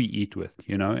 who we eat with,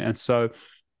 you know. And so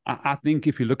I think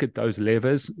if you look at those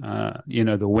levers,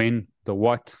 the when, the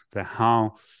what, the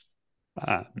how,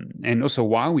 and also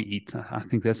why we eat, I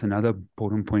think that's another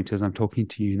important point as I'm talking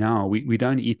to you now. We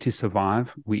don't eat to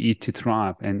survive, we eat to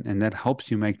thrive, and that helps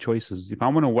you make choices. If I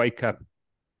want to wake up,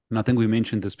 and I think we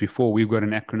mentioned this before, we've got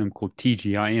an acronym called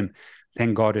TGIM.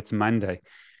 Thank God it's Monday.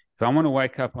 If I want to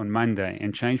wake up on Monday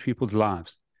and change people's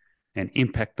lives and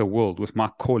impact the world with my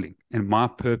calling and my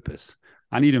purpose,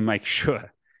 I need to make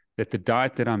sure that the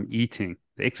diet that I'm eating,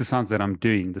 the exercise that I'm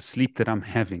doing, the sleep that I'm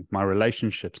having, my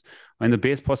relationships are in the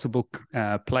best possible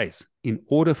place in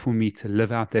order for me to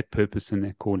live out that purpose and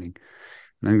that calling.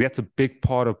 And I think that's a big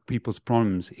part of people's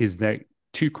problems, is they're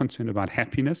too concerned about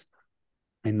happiness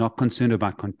and not concerned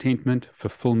about contentment,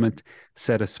 fulfillment,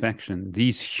 satisfaction.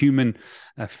 These human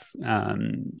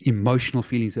emotional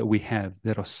feelings that we have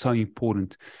that are so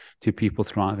important to people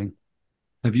thriving.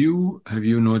 Have you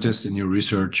noticed in your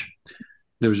research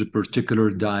there's a particular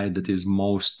diet that is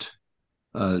most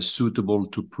suitable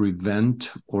to prevent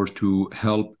or to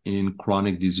help in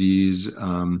chronic disease?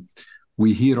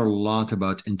 We hear a lot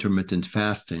about intermittent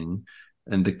fasting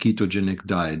and the ketogenic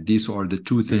diet. These are the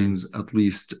two things, at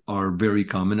least, are very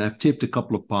common. I've taped a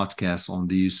couple of podcasts on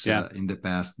these in the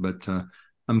past, but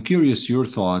I'm curious your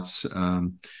thoughts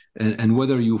and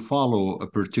whether you follow a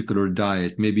particular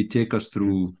diet. Maybe take us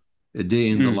through a day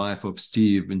in the life of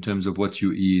Steve in terms of what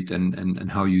you eat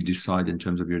and how you decide in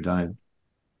terms of your diet.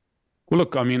 Well,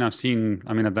 look, I've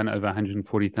done over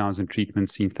 140,000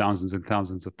 treatments, seen thousands and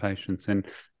thousands of patients. And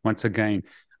once again,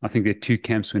 I think there are two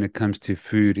camps when it comes to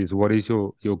food: is what is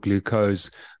your glucose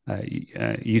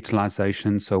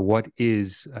utilization? So what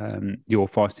is your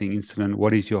fasting insulin?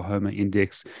 What is your HOMA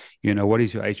index? What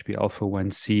is your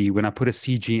HbA1c? When I put a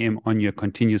CGM on your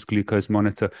continuous glucose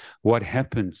monitor, what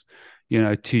happens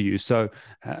to you? So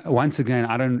once again,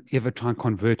 I don't ever try and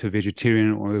convert a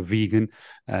vegetarian or a vegan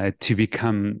to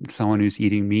become someone who's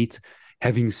eating meat.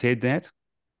 Having said that,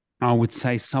 I would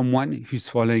say someone who's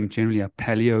following generally a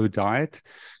paleo diet,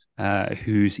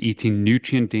 who's eating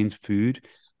nutrient-dense food.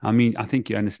 I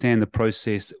think you understand the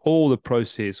process, all the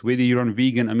process, whether you're on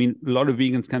vegan. A lot of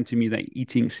vegans come to me, they're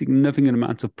eating significant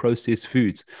amounts of processed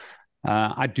foods.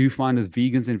 I do find with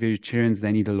vegans and vegetarians,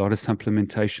 they need a lot of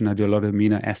supplementation. I do a lot of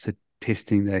amino acid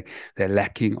testing. They're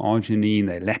lacking arginine,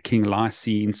 they're lacking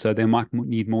lysine, so they might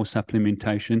need more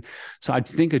supplementation. So I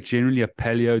think generally a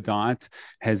paleo diet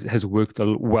has worked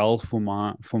well for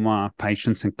my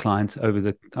patients and clients over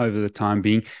the time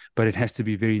being, but it has to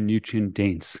be very nutrient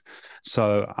dense.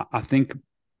 So I think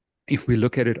if we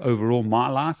look at it overall, my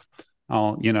life,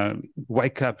 I'll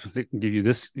wake up. Let me give you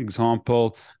this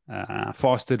example. I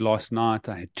fasted last night.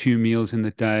 I had 2 meals in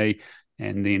the day,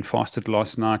 and then fasted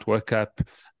last night. Woke up,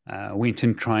 went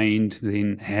and trained,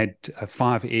 then had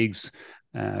 5 eggs,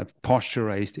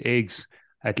 pasture-raised eggs.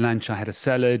 At lunch, I had a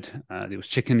salad. There was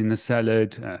chicken in the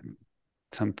salad,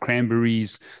 some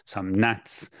cranberries, some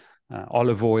nuts,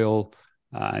 olive oil.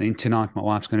 And then tonight, my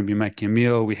wife's going to be making a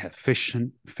meal. We have fish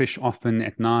often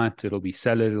at night. It'll be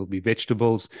salad. It'll be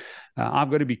vegetables. I've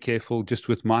got to be careful just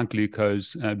with my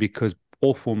glucose because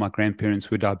all 4 of my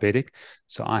grandparents were diabetic.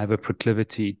 So I have a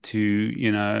proclivity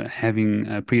to, having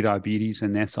prediabetes,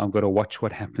 and that's, I've got to watch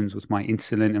what happens with my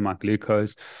insulin and my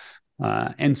glucose.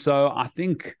 And so I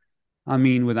think,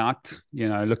 without,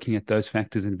 looking at those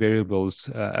factors and variables,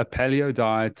 a paleo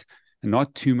diet,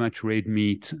 not too much red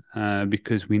meat,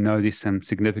 because we know there's some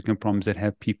significant problems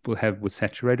that people have with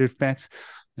saturated fats.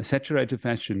 Saturated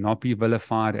fats should not be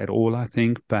vilified at all, I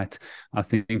think. But I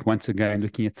think, once again,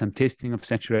 looking at some testing of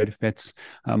saturated fats,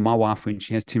 my wife, when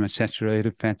she has too much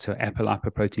saturated fats, her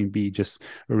apolipoprotein B just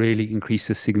really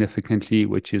increases significantly,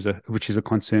 which is a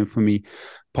concern for me.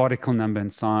 Particle number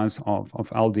and size of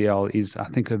LDL is, I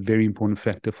think, a very important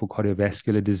factor for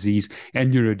cardiovascular disease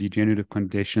and neurodegenerative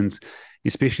conditions,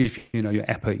 especially if you know your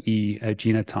ApoE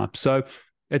genotype. So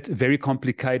it's very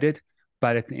complicated.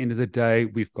 But at the end of the day,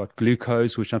 we've got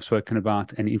glucose, which I've spoken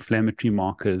about, and inflammatory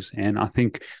markers. And I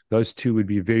think those two would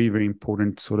be very, very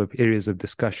important sort of areas of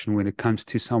discussion when it comes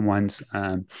to someone's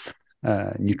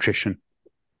nutrition.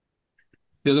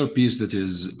 The other piece that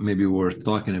is maybe worth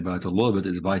talking about a little bit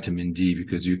is vitamin D,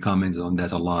 because you commented on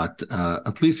that a lot,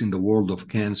 at least in the world of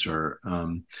cancer.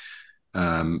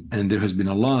 And there has been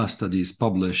a lot of studies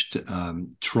published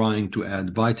trying to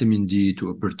add vitamin D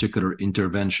to a particular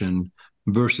intervention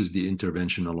versus the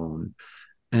intervention alone.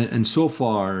 And so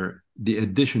far, the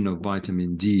addition of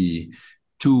vitamin D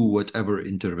to whatever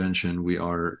intervention we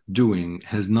are doing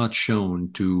has not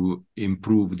shown to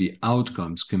improve the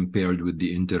outcomes compared with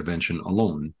the intervention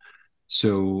alone.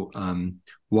 So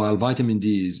while vitamin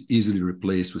D is easily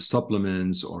replaced with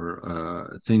supplements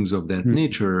or things of that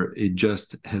nature, it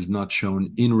just has not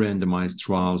shown in randomized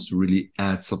trials to really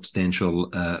add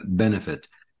substantial benefit.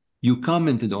 You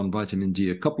commented on vitamin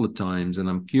D a couple of times, and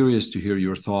I'm curious to hear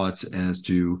your thoughts as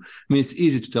to, I mean, it's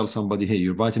easy to tell somebody, hey,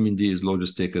 your vitamin D is low,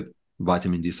 just take a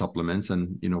vitamin D supplements.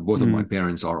 And, both of my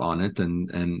parents are on it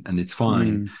and it's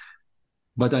fine.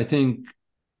 But I think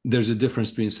there's a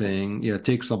difference between saying, yeah,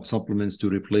 take some supplements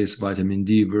to replace vitamin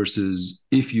D versus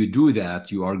if you do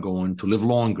that, you are going to live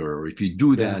longer. Or if you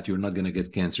do that, you're not going to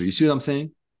get cancer. You see what I'm saying?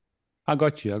 I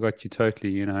got you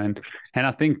totally, and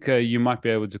I think you might be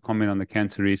able to comment on the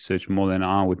cancer research more than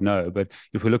I would know. But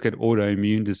if we look at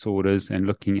autoimmune disorders and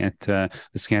looking at the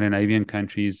Scandinavian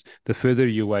countries, the further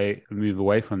you move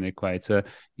away from the equator,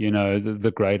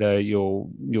 the greater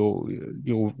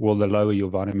the lower your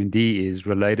vitamin D is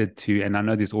related to. And I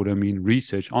know there's autoimmune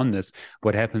research on this,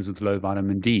 what happens with low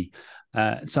vitamin D.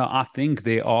 So I think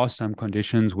there are some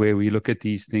conditions where we look at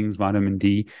these things, vitamin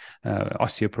D,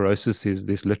 osteoporosis,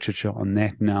 there's literature on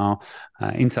that now.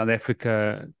 In South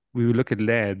Africa, we will look at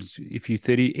labs. If you're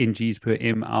 30 NGs per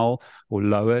ml or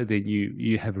lower, then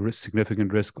you have a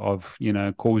significant risk of,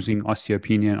 causing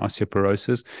osteopenia and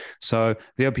osteoporosis. So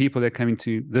there are people that come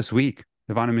into this week,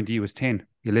 the vitamin D was 10,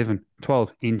 11,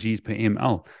 12 NGs per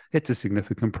ml. It's a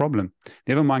significant problem.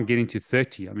 Never mind getting to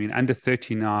 30. I mean, under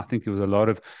 30 now, I think there was a lot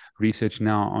of research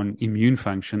now on immune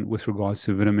function with regards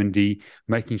to vitamin D,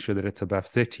 making sure that it's above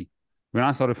 30. When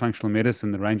I started functional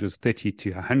medicine, the range was 30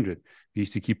 to 100. We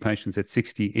used to keep patients at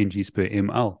 60 NGs per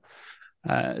ml.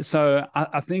 So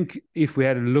I think if we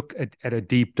had a look at a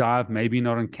deep dive, maybe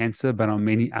not on cancer, but on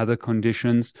many other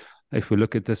conditions, if we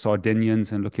look at the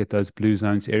Sardinians and look at those blue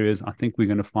zones areas, I think we're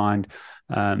going to find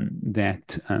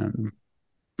that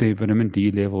their vitamin D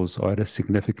levels are at a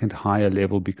significant higher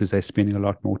level because they're spending a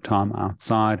lot more time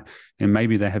outside, and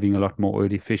maybe they're having a lot more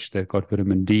oily fish that got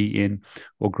vitamin D in,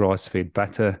 or grass-fed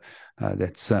butter.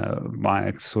 That's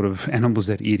by sort of animals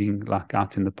that eating like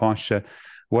out in the pasture.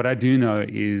 What I do know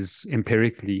is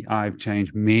empirically, I've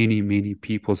changed many, many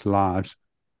people's lives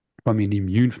from an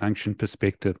immune function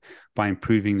perspective by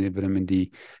improving their vitamin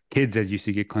D. Kids that used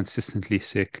to get consistently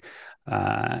sick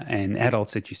and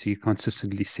adults that used to get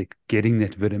consistently sick, getting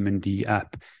that vitamin D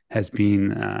up has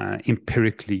been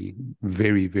empirically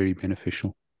very, very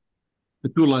beneficial. The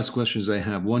two last questions I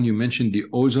have. One, you mentioned the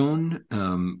ozone.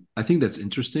 I think that's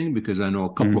interesting because I know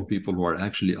a couple of people who are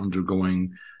actually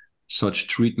undergoing such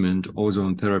treatment,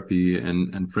 ozone therapy,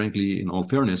 and frankly, in all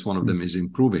fairness, one of them is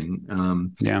improving.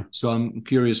 So I'm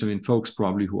curious, I mean, folks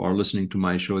probably who are listening to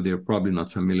my show, they're probably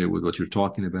not familiar with what you're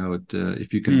talking about.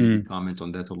 If you can comment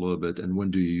on that a little bit, and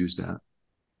when do you use that?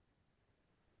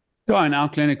 So in our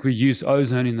clinic, we use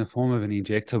ozone in the form of an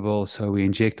injectable. So we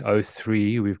inject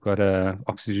O3. We've got a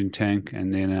oxygen tank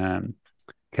and then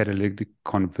catalytic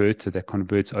converter that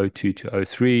converts O2 to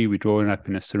O3. We draw it up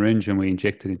in a syringe and we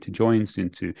inject it into joints,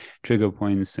 into trigger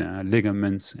points,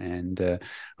 ligaments, and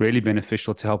really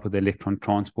beneficial to help with the electron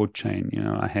transport chain.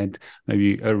 I had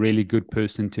maybe a really good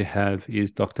person to have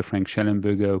is Dr. Frank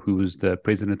Schellenberger, who was the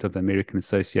president of the American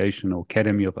Association or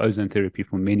Academy of Ozone Therapy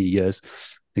for many years.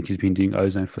 I think he's been doing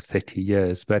ozone for 30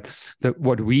 years. But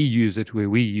where we use it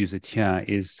here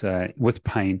is with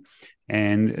pain.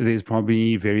 And there's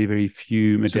probably very, very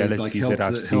few modalities that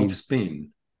I've seen. Helps pain.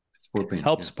 It's for pain.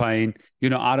 Helps pain.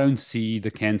 I don't see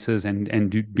the cancers and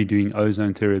be doing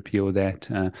ozone therapy or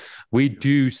that. We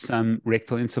do some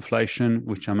rectal insufflation,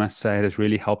 which I must say has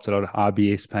really helped a lot of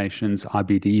IBS patients,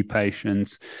 IBD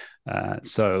patients.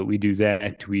 So we do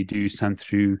that. We do some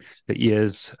through the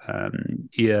ears,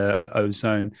 ear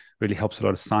ozone really helps a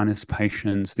lot of sinus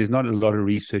patients. There's not a lot of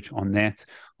research on that,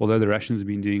 although the Russians have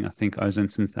been doing, I think, ozone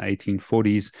since the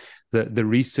 1840s. The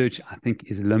research, I think,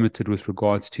 is limited with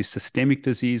regards to systemic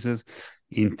diseases.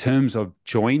 In terms of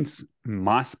joints,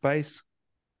 my space,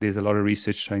 there's a lot of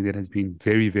research showing that has been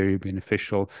very, very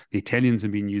beneficial. The Italians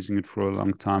have been using it for a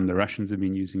long time. The Russians have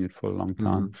been using it for a long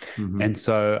time. And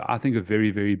so I think a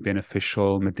very, very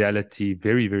beneficial modality,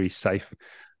 very, very safe,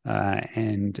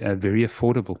 and very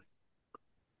affordable.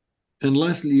 And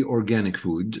lastly, organic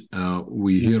food.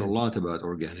 We hear a lot about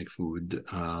organic food.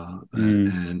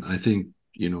 And I think,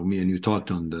 me and you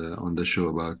talked on the show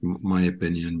about my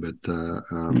opinion, but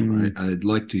I'd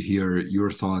like to hear your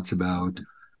thoughts about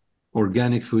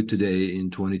organic food today in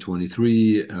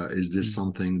 2023. Is this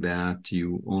something that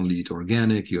you only eat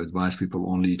organic? You advise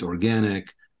people only eat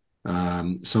organic?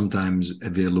 Sometimes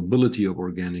availability of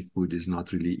organic food is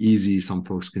not really easy. Some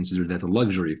folks consider that a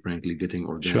luxury, frankly, getting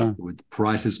organic food.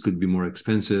 Prices could be more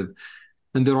expensive.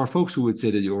 And there are folks who would say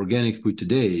that the organic food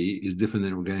today is different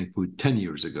than organic food 10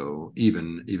 years ago,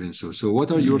 even so. So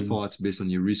what are your thoughts based on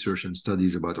your research and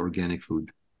studies about organic food?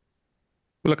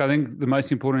 Look, I think the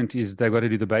most important is they've got to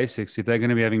do the basics. If they're going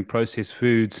to be having processed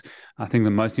foods, I think the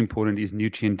most important is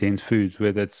nutrient-dense foods,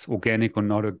 whether it's organic or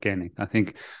not organic. I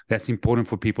think that's important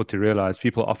for people to realize.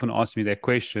 People often ask me that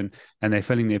question, and they're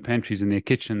filling their pantries and their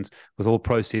kitchens with all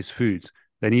processed foods.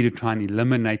 They need to try and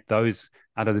eliminate those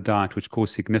out of the diet, which cause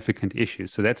significant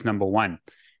issues. So that's number one.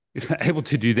 If they're able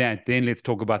to do that, then let's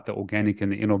talk about the organic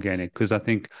and the inorganic, because I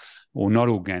think, or not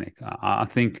organic, I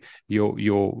think your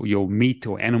meat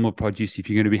or animal produce, if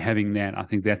you're going to be having that, I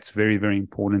think that's very, very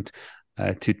important.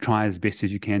 To try as best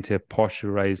as you can to have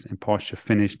pasture raised and pasture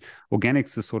finished.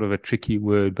 Organics is sort of a tricky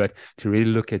word, but to really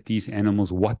look at these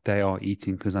animals, what they are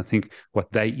eating, because I think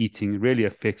what they're eating really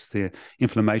affects the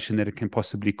inflammation that it can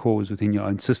possibly cause within your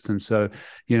own system. So,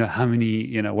 how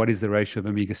many, what is the ratio of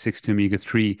omega-6 to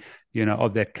omega-3,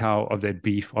 of that cow, of that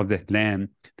beef, of that lamb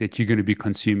that you're going to be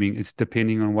consuming? It's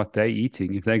depending on what they're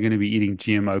eating. If they're going to be eating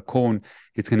GMO corn,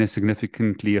 it's going to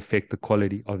significantly affect the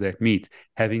quality of that meat.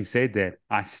 Having said that,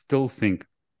 I still think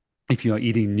if you are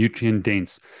eating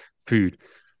nutrient-dense food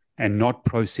and not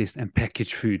processed and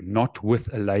packaged food, not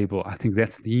with a label, I think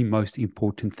that's the most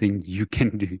important thing you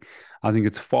can do. I think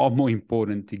it's far more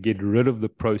important to get rid of the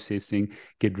processing,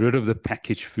 get rid of the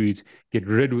packaged foods, get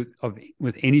rid of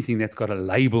anything that's got a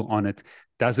label on it.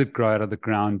 Does it grow out of the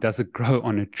ground? Does it grow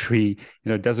on a tree?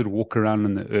 Does it walk around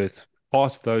on the earth?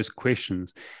 Ask those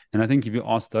questions. And I think if you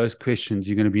ask those questions,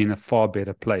 you're going to be in a far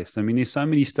better place. I mean, there's so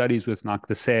many studies with like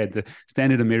the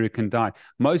standard American diet.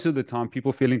 Most of the time,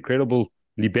 people feel incredibly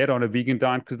better on a vegan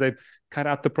diet because they've cut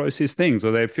out the processed things,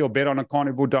 or they feel better on a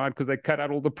carnivore diet because they cut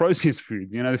out all the processed food.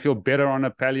 They feel better on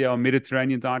a paleo or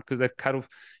Mediterranean diet because they've cut off,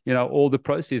 all the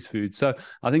processed food. So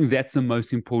I think that's the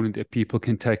most important that people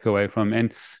can take away from.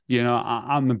 And,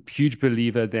 I'm a huge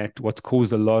believer that what's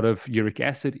caused a lot of uric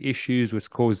acid issues, what's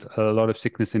caused a lot of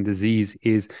sickness and disease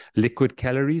is liquid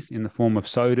calories in the form of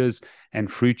sodas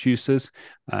and fruit juices.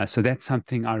 So that's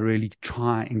something I really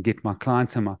try and get my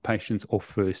clients and my patients off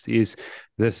first, is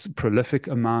this prolific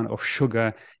amount of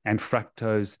sugar and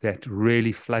fructose that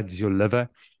really floods your liver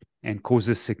and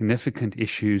causes significant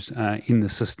issues in the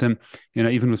system.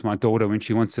 Even with my daughter, when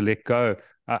she wants to let go,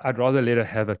 I'd rather let her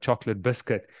have a chocolate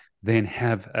biscuit than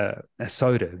have a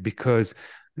soda, because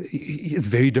it's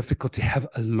very difficult to have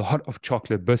a lot of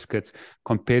chocolate biscuits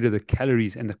compared to the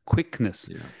calories and the quickness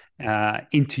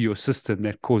into your system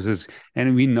that causes,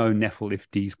 and we know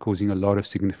NAFLD is causing a lot of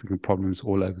significant problems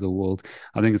all over the world.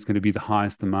 I think it's going to be the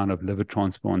highest amount of liver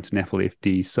transplants,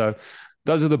 NAFLD. So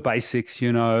those are the basics.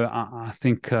 I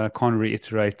think can't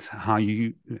reiterate how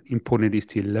important it is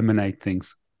to eliminate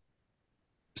things.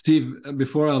 Steve,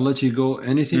 before I let you go,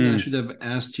 anything I should have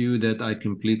asked you that I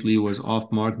completely was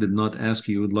off mark, did not ask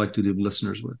you, would like to leave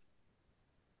listeners with?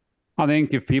 I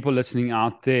think if people listening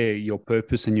out there, your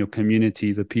purpose and your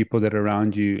community, the people that are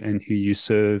around you and who you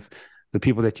serve, the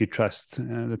people that you trust,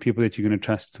 the people that you're going to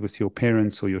trust with your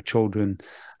parents or your children,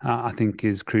 I think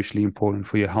is crucially important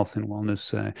for your health and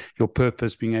wellness. Your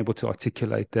purpose, being able to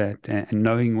articulate that and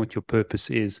knowing what your purpose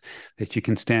is, that you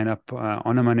can stand up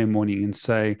on a Monday morning and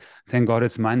say, thank God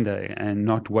it's Monday, and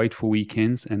not wait for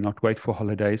weekends and not wait for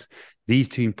holidays. These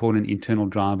two important internal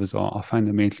drivers are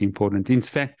fundamentally important. In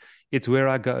fact, it's where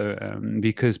I go,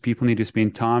 because people need to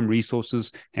spend time,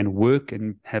 resources, and work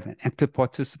and have an active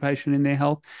participation in their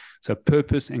health. So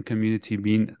purpose and community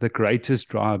being the greatest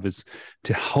drivers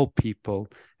to help people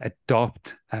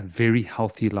adopt a very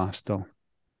healthy lifestyle.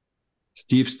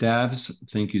 Steve Stavs,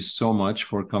 thank you so much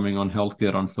for coming on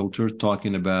Healthcare Unfiltered,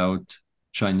 talking about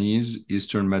Chinese,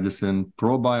 Eastern medicine,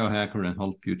 pro-biohacker, and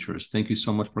health futures. Thank you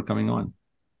so much for coming on.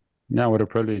 Yeah, what a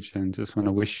privilege, and just want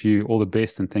to wish you all the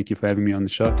best, and thank you for having me on the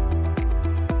show.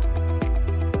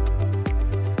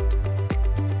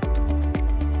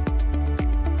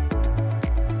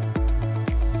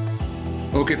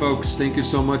 Okay, folks, thank you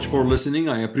so much for listening.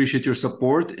 I appreciate your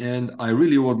support, and I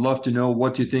really would love to know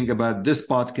what you think about this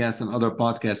podcast and other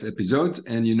podcast episodes,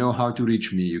 and you know how to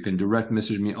reach me. You can direct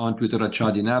message me on Twitter at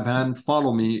Shadi Nabhan.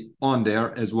 Follow me on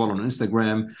there as well on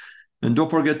Instagram, and don't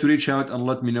forget to reach out and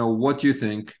let me know what you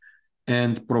think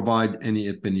and provide any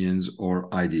opinions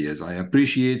or ideas. I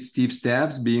appreciate Steve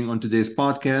Stavs being on today's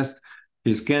podcast,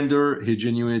 his candor, his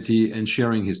genuinity, and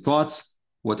sharing his thoughts.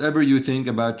 Whatever you think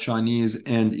about Chinese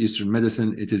and Eastern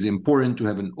medicine, it is important to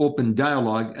have an open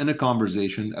dialogue and a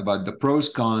conversation about the pros,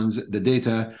 cons, the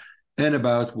data, and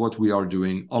about what we are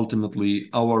doing. Ultimately,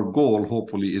 our goal,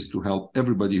 hopefully, is to help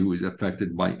everybody who is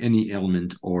affected by any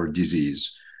ailment or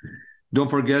disease. Don't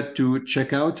forget to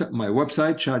check out my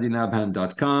website,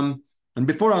 shadinabhan.com. And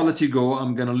before I let you go,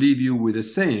 I'm going to leave you with a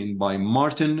saying by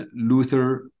Martin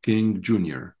Luther King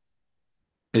Jr.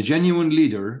 A genuine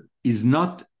leader is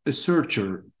not a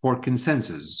searcher for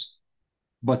consensus,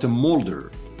 but a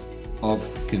molder of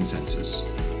consensus.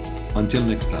 Until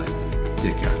next time,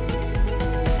 take care.